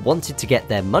Sony wanted to get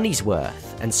their money's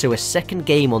worth, and so a second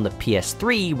game on the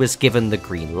PS3 was given the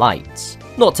green light.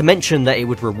 Not to mention that it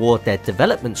would reward their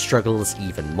development struggles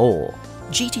even more.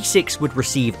 GT6 would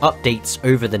receive updates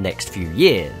over the next few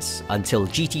years, until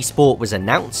GT Sport was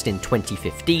announced in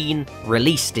 2015,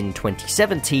 released in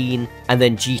 2017, and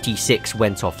then GT6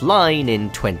 went offline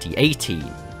in 2018.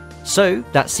 So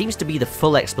that seems to be the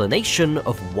full explanation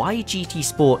of why GT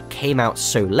Sport came out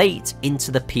so late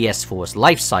into the PS4's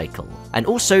lifecycle, and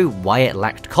also why it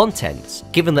lacked content,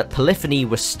 given that Polyphony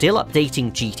was still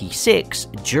updating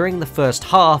GT6 during the first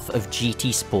half of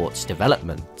GT Sport's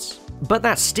development. But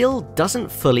that still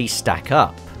doesn't fully stack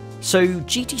up. So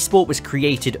GT Sport was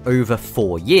created over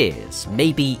 4 years,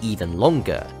 maybe even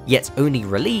longer, yet only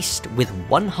released with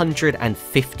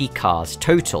 150 cars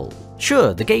total.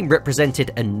 Sure, the game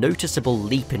represented a noticeable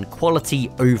leap in quality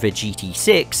over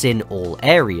GT6 in all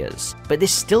areas, but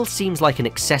this still seems like an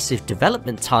excessive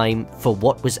development time for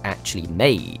what was actually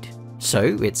made. So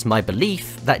it's my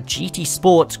belief that GT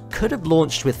Sport could have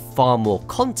launched with far more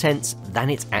content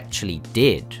than it actually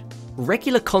did.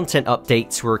 Regular content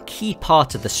updates were a key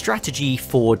part of the strategy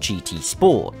for GT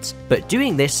Sport, but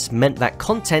doing this meant that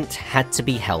content had to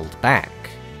be held back.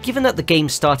 Given that the game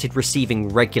started receiving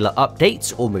regular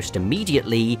updates almost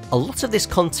immediately, a lot of this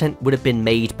content would have been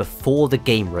made before the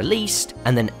game released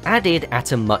and then added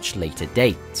at a much later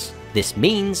date. This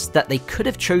means that they could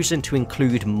have chosen to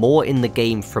include more in the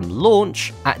game from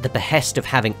launch at the behest of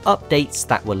having updates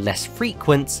that were less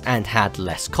frequent and had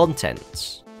less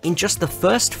content. In just the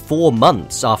first 4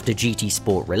 months after GT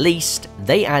Sport released,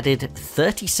 they added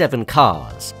 37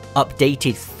 cars,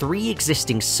 updated 3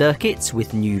 existing circuits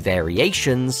with new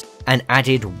variations, and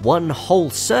added 1 whole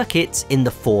circuit in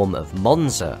the form of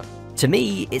Monza. To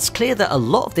me, it's clear that a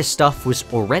lot of this stuff was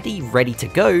already ready to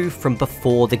go from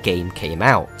before the game came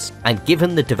out, and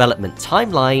given the development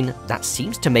timeline, that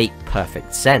seems to make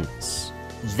perfect sense.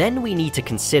 Then we need to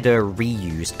consider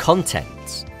reused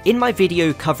content. In my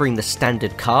video covering the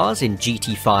standard cars in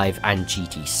GT5 and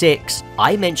GT6,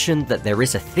 I mentioned that there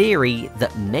is a theory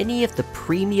that many of the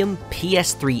premium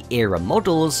PS3 era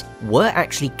models were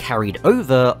actually carried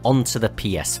over onto the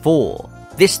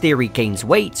PS4. This theory gains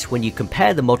weight when you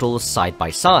compare the models side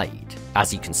by side.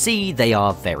 As you can see, they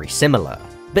are very similar.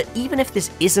 But even if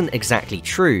this isn't exactly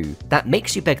true, that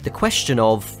makes you beg the question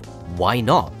of, why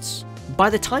not? By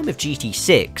the time of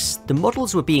GT6, the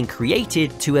models were being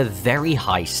created to a very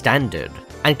high standard,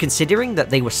 and considering that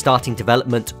they were starting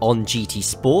development on GT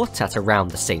Sport at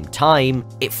around the same time,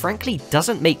 it frankly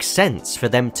doesn't make sense for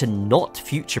them to not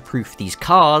future-proof these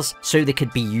cars so they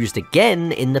could be used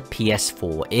again in the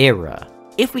PS4 era.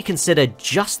 If we consider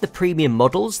just the premium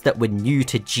models that were new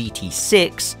to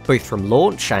GT6, both from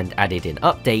launch and added in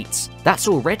updates, that's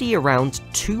already around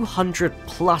 200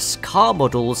 plus car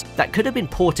models that could have been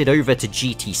ported over to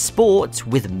GT Sport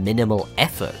with minimal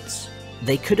effort.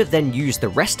 They could have then used the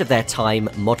rest of their time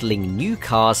modelling new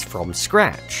cars from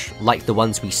scratch, like the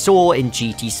ones we saw in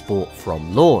GT Sport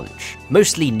from launch,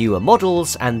 mostly newer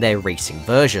models and their racing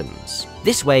versions.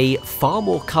 This way, far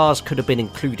more cars could have been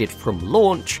included from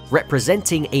launch,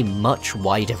 representing a much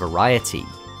wider variety.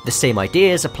 The same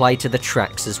ideas apply to the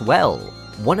tracks as well.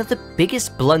 One of the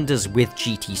biggest blunders with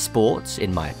GT Sport,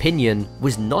 in my opinion,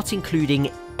 was not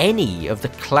including any of the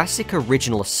classic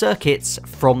original circuits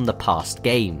from the past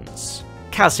games.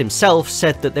 Kaz himself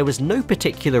said that there was no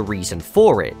particular reason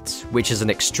for it, which is an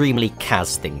extremely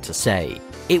Kaz thing to say.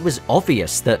 It was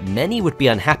obvious that many would be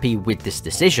unhappy with this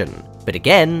decision, but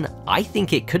again, I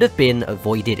think it could have been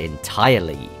avoided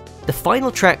entirely. The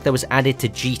final track that was added to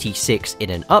GT6 in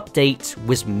an update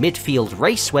was Midfield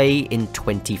Raceway in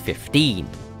 2015,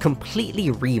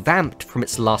 completely revamped from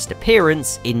its last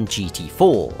appearance in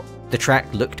GT4. The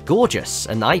track looked gorgeous,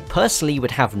 and I personally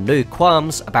would have no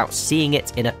qualms about seeing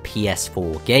it in a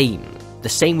PS4 game. The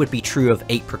same would be true of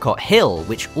Apricot Hill,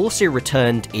 which also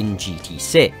returned in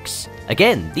GT6.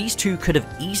 Again, these two could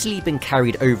have easily been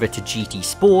carried over to GT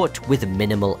Sport with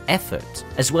minimal effort,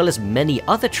 as well as many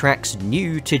other tracks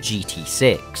new to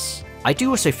GT6. I do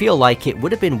also feel like it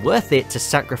would have been worth it to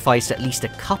sacrifice at least a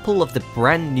couple of the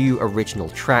brand new original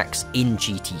tracks in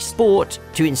GT Sport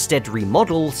to instead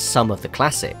remodel some of the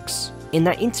classics. In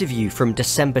that interview from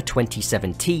December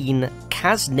 2017,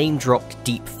 Kaz name-dropped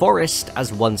Deep Forest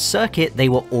as one circuit they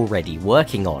were already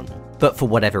working on. But for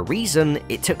whatever reason,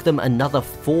 it took them another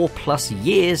 4+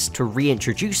 years to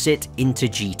reintroduce it into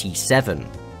GT7.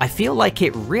 I feel like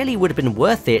it really would have been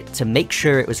worth it to make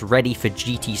sure it was ready for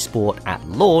GT Sport at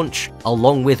launch,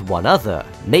 along with one other,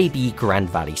 maybe Grand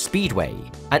Valley Speedway.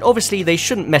 And obviously they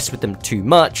shouldn't mess with them too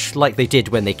much, like they did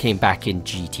when they came back in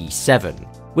GT7.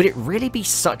 Would it really be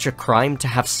such a crime to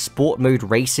have sport mode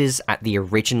races at the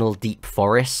original Deep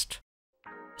Forest?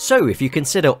 So if you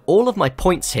consider all of my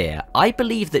points here, I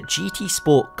believe that GT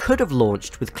Sport could have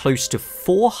launched with close to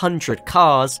 400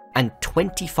 cars and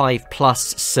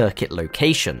 25+ circuit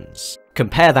locations.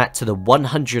 Compare that to the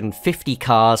 150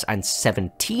 cars and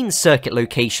 17 circuit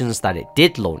locations that it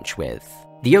did launch with.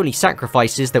 The only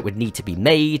sacrifices that would need to be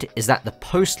made is that the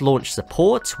post-launch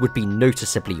support would be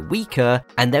noticeably weaker,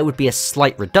 and there would be a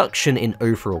slight reduction in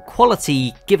overall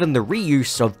quality given the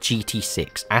reuse of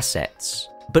GT6 assets.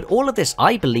 But all of this,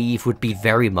 I believe, would be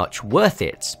very much worth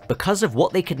it, because of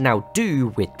what they could now do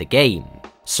with the game.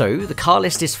 So the car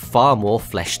list is far more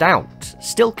fleshed out,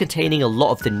 still containing a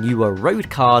lot of the newer road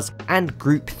cars and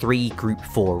Group 3, Group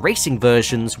 4 racing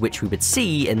versions which we would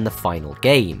see in the final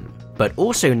game. But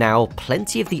also now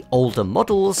plenty of the older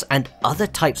models and other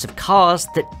types of cars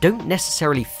that don't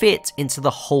necessarily fit into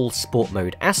the whole sport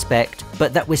mode aspect,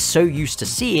 but that we're so used to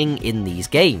seeing in these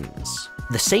games.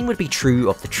 The same would be true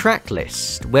of the track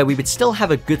list, where we would still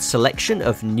have a good selection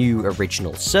of new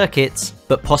original circuits,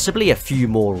 but possibly a few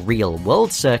more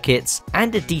real-world circuits,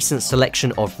 and a decent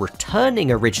selection of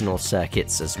returning original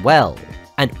circuits as well.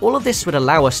 And all of this would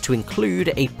allow us to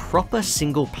include a proper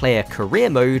single-player career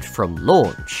mode from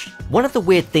launch. One of the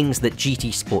weird things that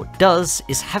GT Sport does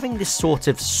is having this sort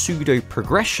of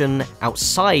pseudo-progression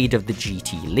outside of the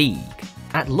GT League.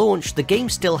 At launch, the game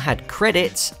still had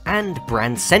credits and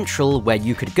Brand Central where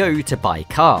you could go to buy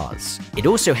cars. It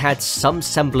also had some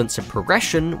semblance of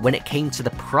progression when it came to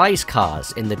the prize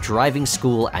cars in the driving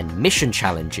school and mission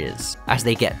challenges, as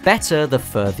they get better the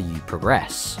further you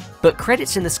progress. But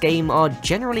credits in this game are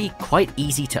generally quite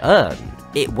easy to earn.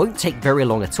 It won't take very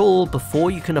long at all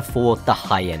before you can afford the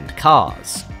high-end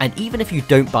cars, and even if you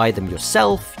don't buy them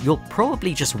yourself, you'll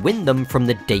probably just win them from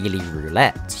the daily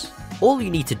roulette. All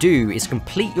you need to do is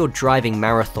complete your driving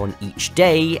marathon each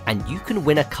day and you can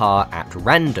win a car at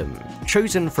random,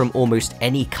 chosen from almost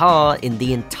any car in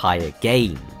the entire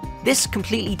game. This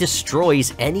completely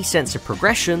destroys any sense of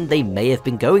progression they may have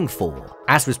been going for,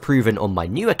 as was proven on my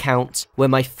new account, where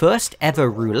my first ever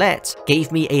roulette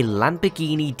gave me a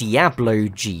Lamborghini Diablo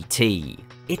GT.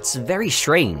 It's very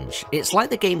strange. It's like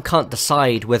the game can't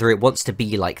decide whether it wants to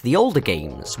be like the older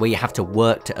games, where you have to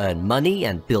work to earn money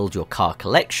and build your car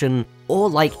collection, or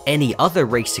like any other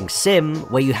racing sim,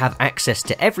 where you have access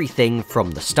to everything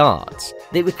from the start.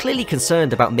 They were clearly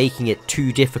concerned about making it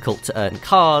too difficult to earn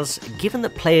cars, given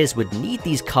that players would need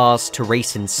these cars to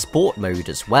race in sport mode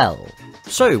as well.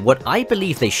 So what I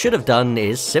believe they should have done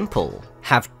is simple.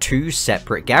 Have two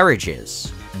separate garages,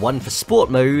 one for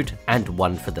sport mode and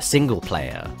one for the single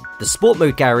player. The sport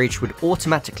mode garage would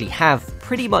automatically have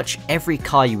pretty much every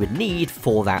car you would need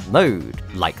for that mode,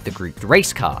 like the grouped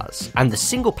race cars, and the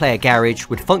single player garage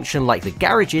would function like the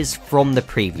garages from the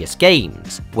previous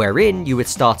games, wherein you would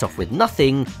start off with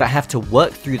nothing but have to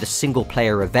work through the single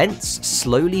player events,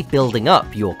 slowly building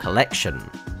up your collection.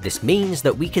 This means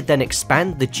that we could then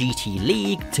expand the GT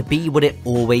League to be what it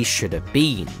always should have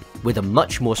been, with a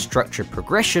much more structured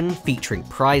progression featuring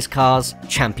prize cars,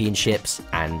 championships,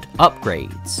 and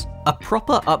upgrades. A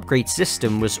proper upgrade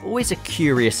system was always a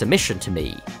curious omission to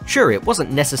me. Sure, it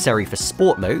wasn't necessary for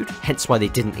sport mode, hence why they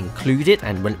didn't include it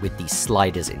and went with these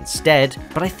sliders instead,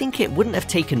 but I think it wouldn't have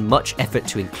taken much effort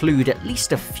to include at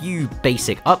least a few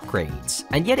basic upgrades,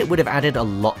 and yet it would have added a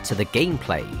lot to the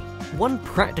gameplay. One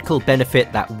practical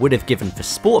benefit that would have given for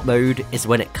sport mode is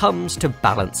when it comes to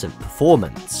balance of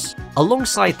performance.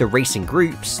 Alongside the racing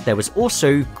groups, there was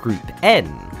also Group N,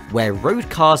 where road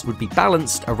cars would be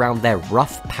balanced around their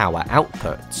rough power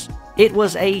output. It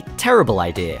was a terrible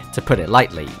idea, to put it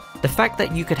lightly. The fact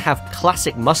that you could have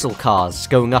classic muscle cars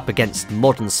going up against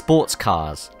modern sports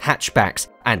cars, hatchbacks,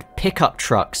 and pickup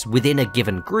trucks within a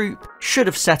given group should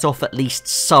have set off at least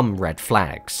some red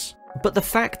flags. But the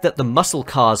fact that the muscle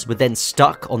cars were then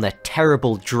stuck on their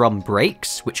terrible drum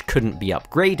brakes, which couldn't be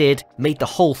upgraded, made the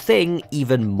whole thing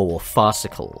even more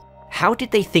farcical. How did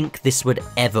they think this would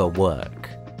ever work?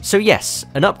 So yes,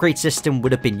 an upgrade system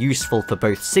would have been useful for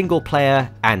both single player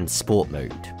and sport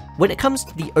mode. When it comes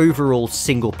to the overall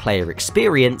single player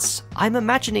experience, I'm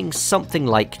imagining something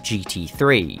like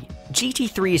GT3.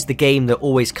 GT3 is the game that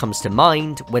always comes to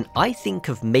mind when I think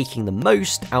of making the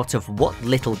most out of what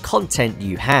little content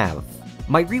you have.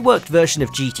 My reworked version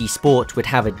of GT Sport would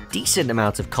have a decent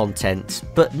amount of content,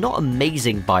 but not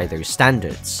amazing by those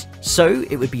standards. So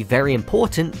it would be very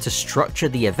important to structure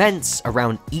the events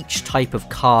around each type of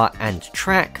car and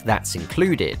track that's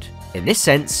included. In this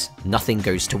sense, nothing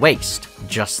goes to waste,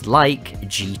 just like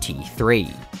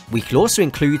GT3. We could also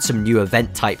include some new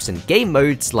event types and game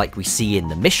modes like we see in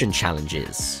the mission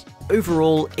challenges.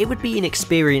 Overall, it would be an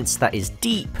experience that is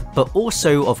deep, but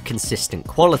also of consistent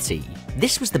quality.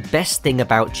 This was the best thing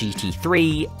about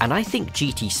GT3, and I think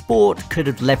GT Sport could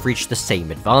have leveraged the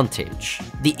same advantage.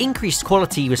 The increased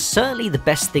quality was certainly the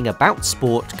best thing about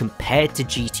Sport compared to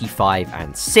GT5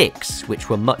 and 6, which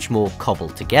were much more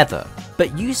cobbled together.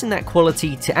 But using that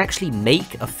quality to actually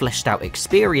make a fleshed out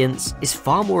experience is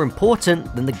far more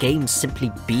important than the game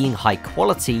simply being high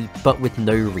quality but with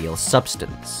no real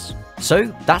substance.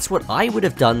 So that's what I would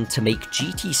have done to make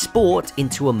GT Sport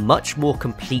into a much more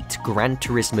complete Gran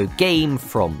Turismo game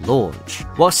from launch,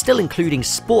 while still including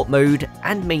sport mode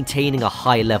and maintaining a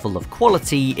high level of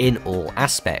quality in all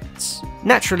aspects.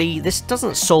 Naturally, this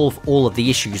doesn't solve all of the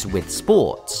issues with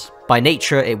sport. By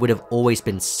nature, it would have always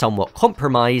been somewhat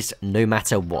compromised no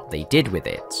matter what they did with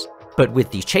it. But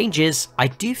with these changes, I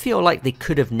do feel like they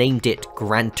could have named it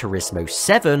Gran Turismo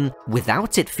 7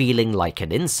 without it feeling like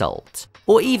an insult.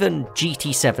 Or even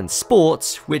GT7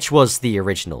 Sport, which was the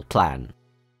original plan.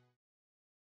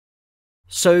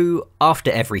 So,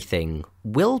 after everything,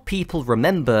 will people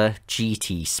remember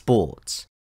GT Sport?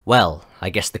 Well, I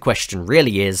guess the question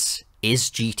really is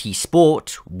GT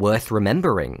Sport worth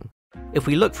remembering? If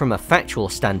we look from a factual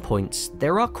standpoint,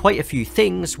 there are quite a few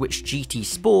things which GT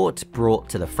Sport brought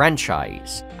to the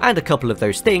franchise, and a couple of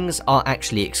those things are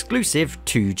actually exclusive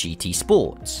to GT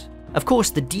Sport. Of course,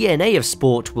 the DNA of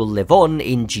Sport will live on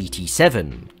in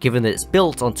GT7, given that it's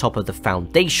built on top of the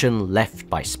foundation left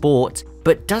by Sport,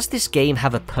 but does this game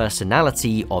have a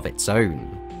personality of its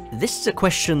own? This is a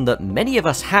question that many of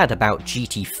us had about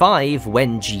GT5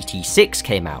 when GT6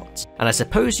 came out, and I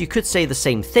suppose you could say the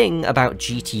same thing about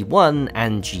GT1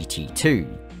 and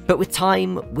GT2. But with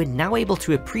time, we're now able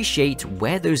to appreciate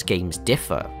where those games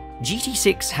differ.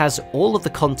 GT6 has all of the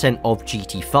content of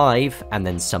GT5 and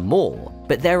then some more,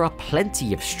 but there are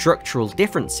plenty of structural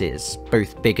differences,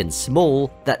 both big and small,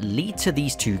 that lead to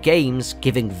these two games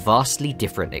giving vastly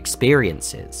different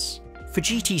experiences. For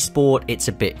GT Sport, it's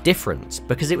a bit different,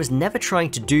 because it was never trying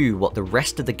to do what the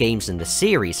rest of the games in the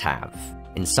series have.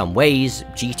 In some ways,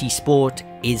 GT Sport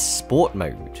is sport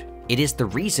mode. It is the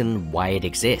reason why it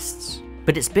exists.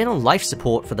 But it's been on life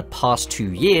support for the past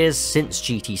 2 years since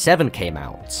GT7 came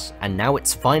out, and now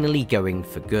it's finally going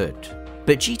for good.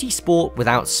 But GT Sport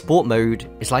without sport mode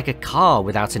is like a car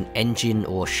without an engine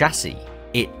or chassis.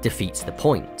 It defeats the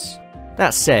point.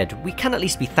 That said, we can at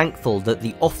least be thankful that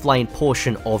the offline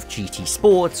portion of GT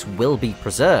Sport will be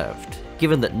preserved,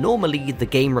 given that normally the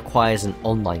game requires an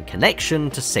online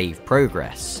connection to save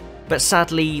progress. But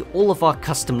sadly, all of our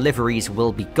custom liveries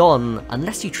will be gone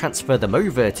unless you transfer them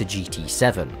over to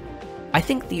GT7. I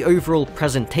think the overall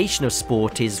presentation of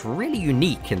Sport is really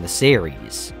unique in the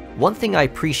series. One thing I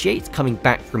appreciate coming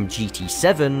back from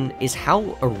GT7 is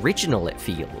how original it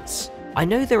feels. I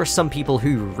know there are some people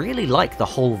who really like the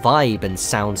whole vibe and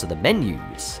sounds of the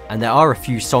menus, and there are a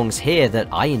few songs here that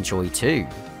I enjoy too.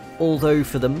 Although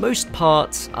for the most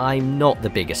part, I'm not the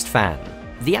biggest fan.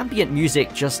 The ambient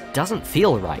music just doesn't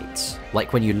feel right,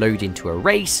 like when you load into a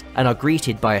race and are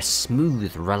greeted by a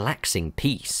smooth, relaxing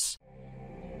piece.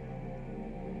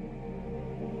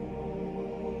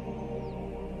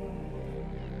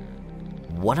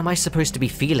 What am I supposed to be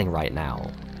feeling right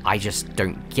now? I just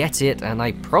don't get it, and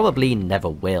I probably never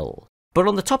will. But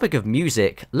on the topic of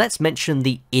music, let's mention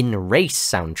the in-race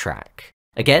soundtrack.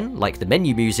 Again, like the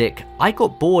menu music, I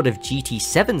got bored of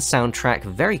GT7's soundtrack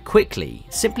very quickly,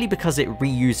 simply because it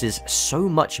reuses so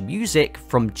much music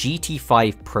from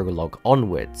GT5 Prologue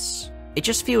onwards. It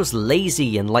just feels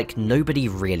lazy and like nobody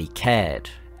really cared.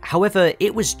 However,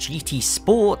 it was GT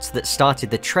Sport that started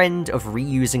the trend of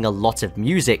reusing a lot of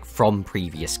music from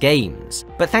previous games,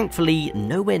 but thankfully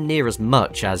nowhere near as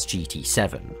much as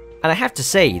GT7. And I have to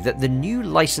say that the new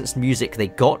licensed music they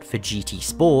got for GT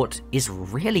Sport is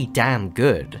really damn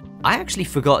good. I actually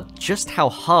forgot just how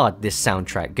hard this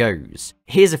soundtrack goes.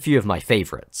 Here's a few of my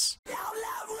favourites.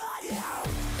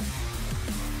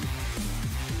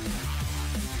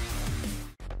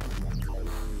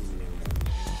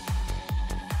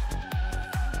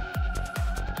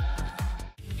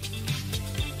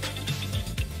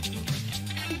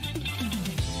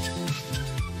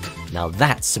 Now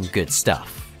that's some good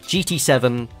stuff.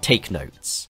 GT7, take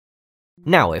notes.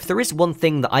 Now, if there is one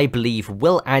thing that I believe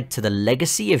will add to the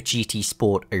legacy of GT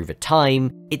Sport over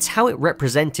time, it's how it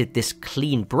represented this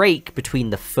clean break between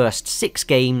the first 6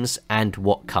 games and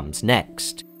what comes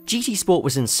next. GT Sport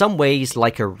was in some ways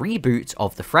like a reboot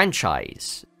of the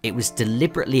franchise. It was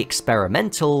deliberately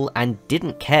experimental and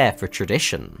didn't care for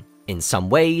tradition. In some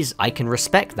ways, I can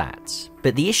respect that,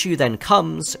 but the issue then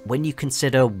comes when you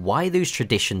consider why those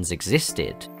traditions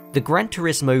existed. The Gran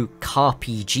Turismo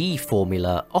CarPG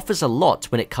formula offers a lot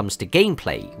when it comes to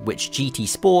gameplay, which GT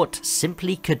Sport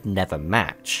simply could never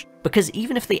match. Because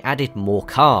even if they added more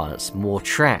cars, more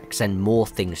tracks, and more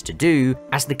things to do,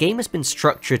 as the game has been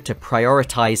structured to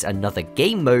prioritize another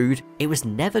game mode, it was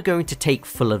never going to take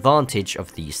full advantage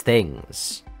of these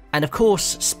things. And of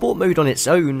course, Sport mode on its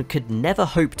own could never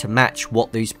hope to match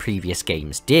what those previous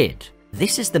games did.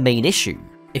 This is the main issue.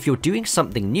 If you're doing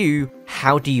something new,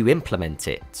 how do you implement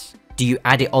it? Do you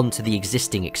add it onto the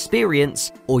existing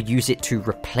experience, or use it to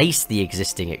replace the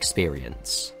existing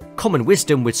experience? Common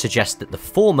wisdom would suggest that the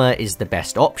former is the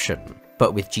best option,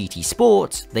 but with GT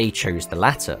Sport, they chose the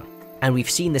latter. And we've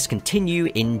seen this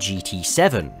continue in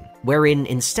GT7, wherein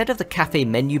instead of the cafe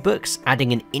menu books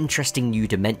adding an interesting new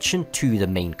dimension to the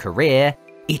main career,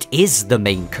 it is the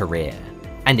main career.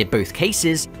 And in both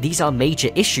cases, these are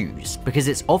major issues, because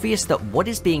it's obvious that what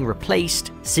is being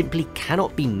replaced simply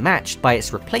cannot be matched by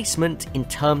its replacement in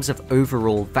terms of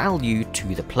overall value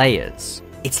to the players.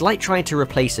 It's like trying to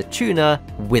replace a tuna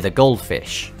with a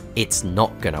goldfish. It's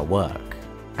not gonna work.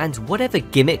 And whatever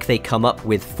gimmick they come up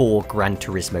with for Gran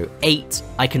Turismo 8,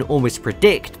 I can almost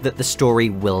predict that the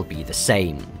story will be the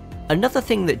same. Another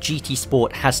thing that GT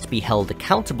Sport has to be held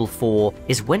accountable for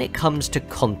is when it comes to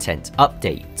content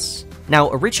updates. Now,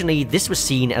 originally this was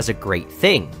seen as a great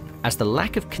thing, as the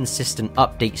lack of consistent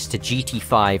updates to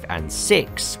GT5 and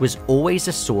 6 was always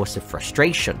a source of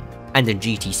frustration. And in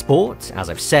GT Sport, as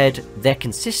I've said, their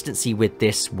consistency with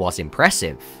this was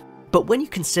impressive. But when you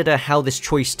consider how this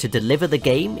choice to deliver the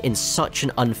game in such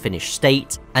an unfinished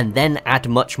state, and then add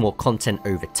much more content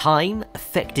over time,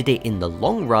 affected it in the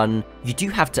long run, you do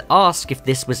have to ask if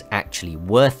this was actually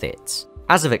worth it.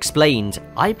 As I've explained,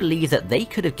 I believe that they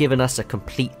could have given us a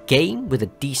complete game with a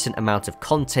decent amount of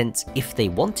content if they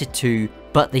wanted to,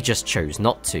 but they just chose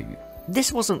not to.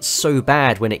 This wasn't so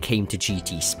bad when it came to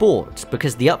GT Sport,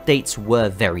 because the updates were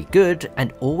very good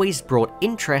and always brought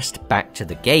interest back to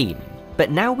the game. But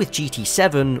now with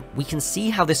GT7, we can see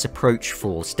how this approach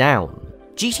falls down.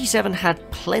 GT7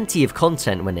 had plenty of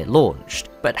content when it launched,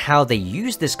 but how they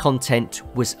used this content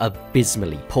was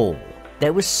abysmally poor.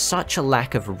 There was such a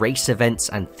lack of race events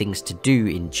and things to do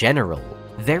in general.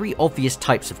 Very obvious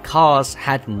types of cars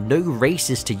had no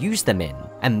races to use them in,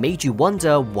 and made you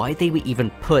wonder why they were even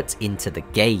put into the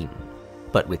game.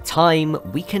 But with time,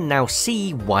 we can now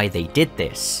see why they did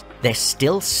this. They're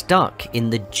still stuck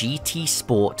in the GT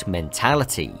Sport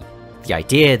mentality. The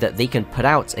idea that they can put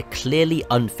out a clearly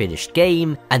unfinished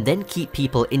game and then keep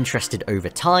people interested over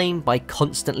time by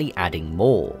constantly adding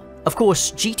more. Of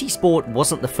course, GT Sport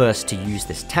wasn't the first to use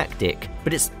this tactic,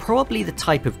 but it's probably the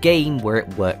type of game where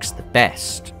it works the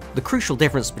best. The crucial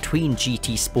difference between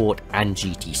GT Sport and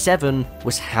GT7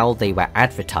 was how they were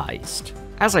advertised.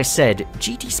 As I said,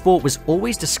 GT Sport was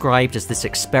always described as this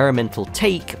experimental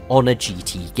take on a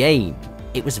GT game.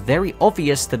 It was very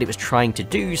obvious that it was trying to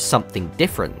do something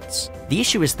different. The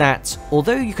issue is that,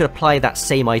 although you could apply that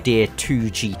same idea to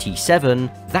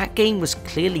GT7, that game was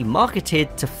clearly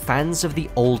marketed to fans of the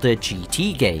older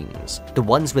GT games, the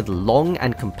ones with long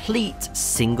and complete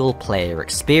single-player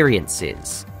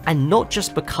experiences. And not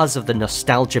just because of the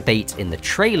nostalgia bait in the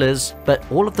trailers, but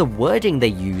all of the wording they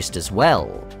used as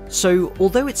well. So,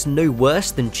 although it's no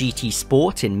worse than GT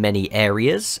Sport in many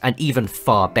areas, and even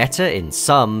far better in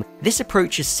some, this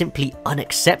approach is simply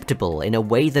unacceptable in a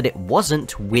way that it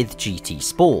wasn't with GT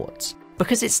Sport.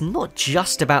 Because it's not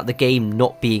just about the game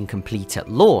not being complete at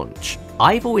launch.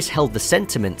 I've always held the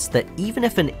sentiment that even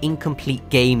if an incomplete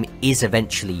game is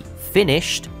eventually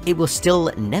unfinished, it will still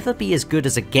never be as good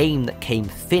as a game that came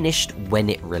finished when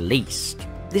it released.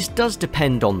 This does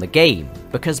depend on the game,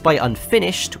 because by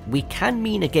unfinished, we can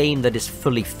mean a game that is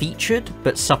fully featured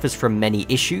but suffers from many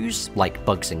issues, like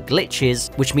bugs and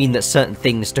glitches, which mean that certain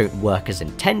things don't work as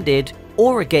intended,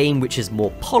 or a game which is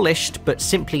more polished but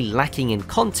simply lacking in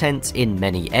content in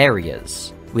many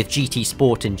areas. With GT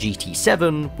Sport and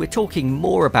GT7, we're talking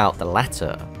more about the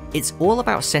latter. It's all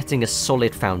about setting a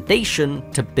solid foundation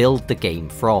to build the game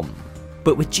from.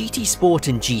 But with GT Sport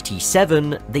and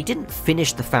GT7, they didn't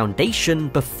finish the foundation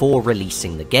before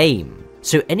releasing the game,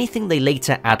 so anything they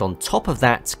later add on top of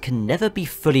that can never be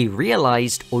fully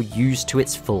realized or used to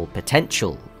its full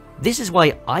potential. This is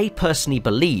why I personally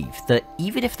believe that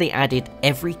even if they added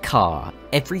every car,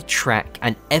 every track,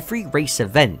 and every race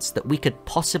event that we could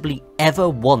possibly ever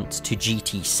want to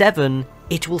GT7,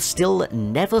 it will still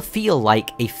never feel like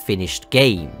a finished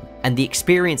game, and the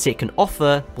experience it can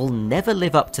offer will never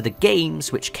live up to the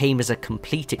games which came as a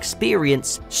complete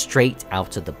experience straight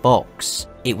out of the box.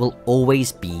 It will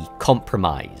always be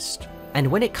compromised. And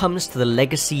when it comes to the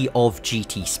legacy of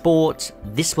GT Sport,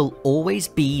 this will always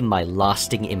be my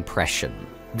lasting impression.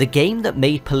 The game that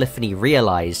made Polyphony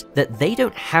realize that they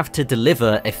don't have to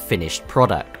deliver a finished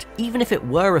product, even if it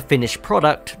were a finished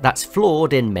product that's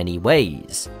flawed in many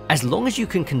ways. As long as you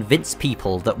can convince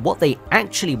people that what they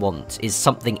actually want is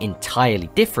something entirely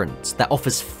different, that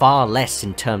offers far less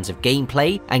in terms of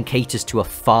gameplay and caters to a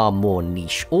far more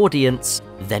niche audience,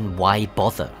 then why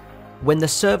bother? When the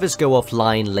servers go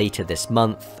offline later this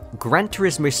month, Gran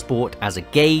Turismo Sport as a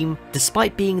game,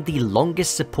 despite being the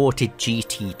longest supported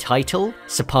GT title,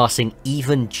 surpassing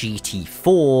even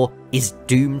GT4, is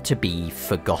doomed to be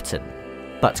forgotten.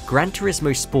 But Gran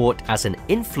Turismo Sport as an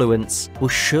influence will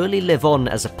surely live on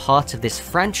as a part of this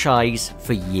franchise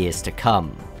for years to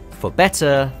come, for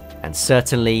better and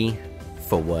certainly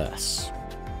for worse.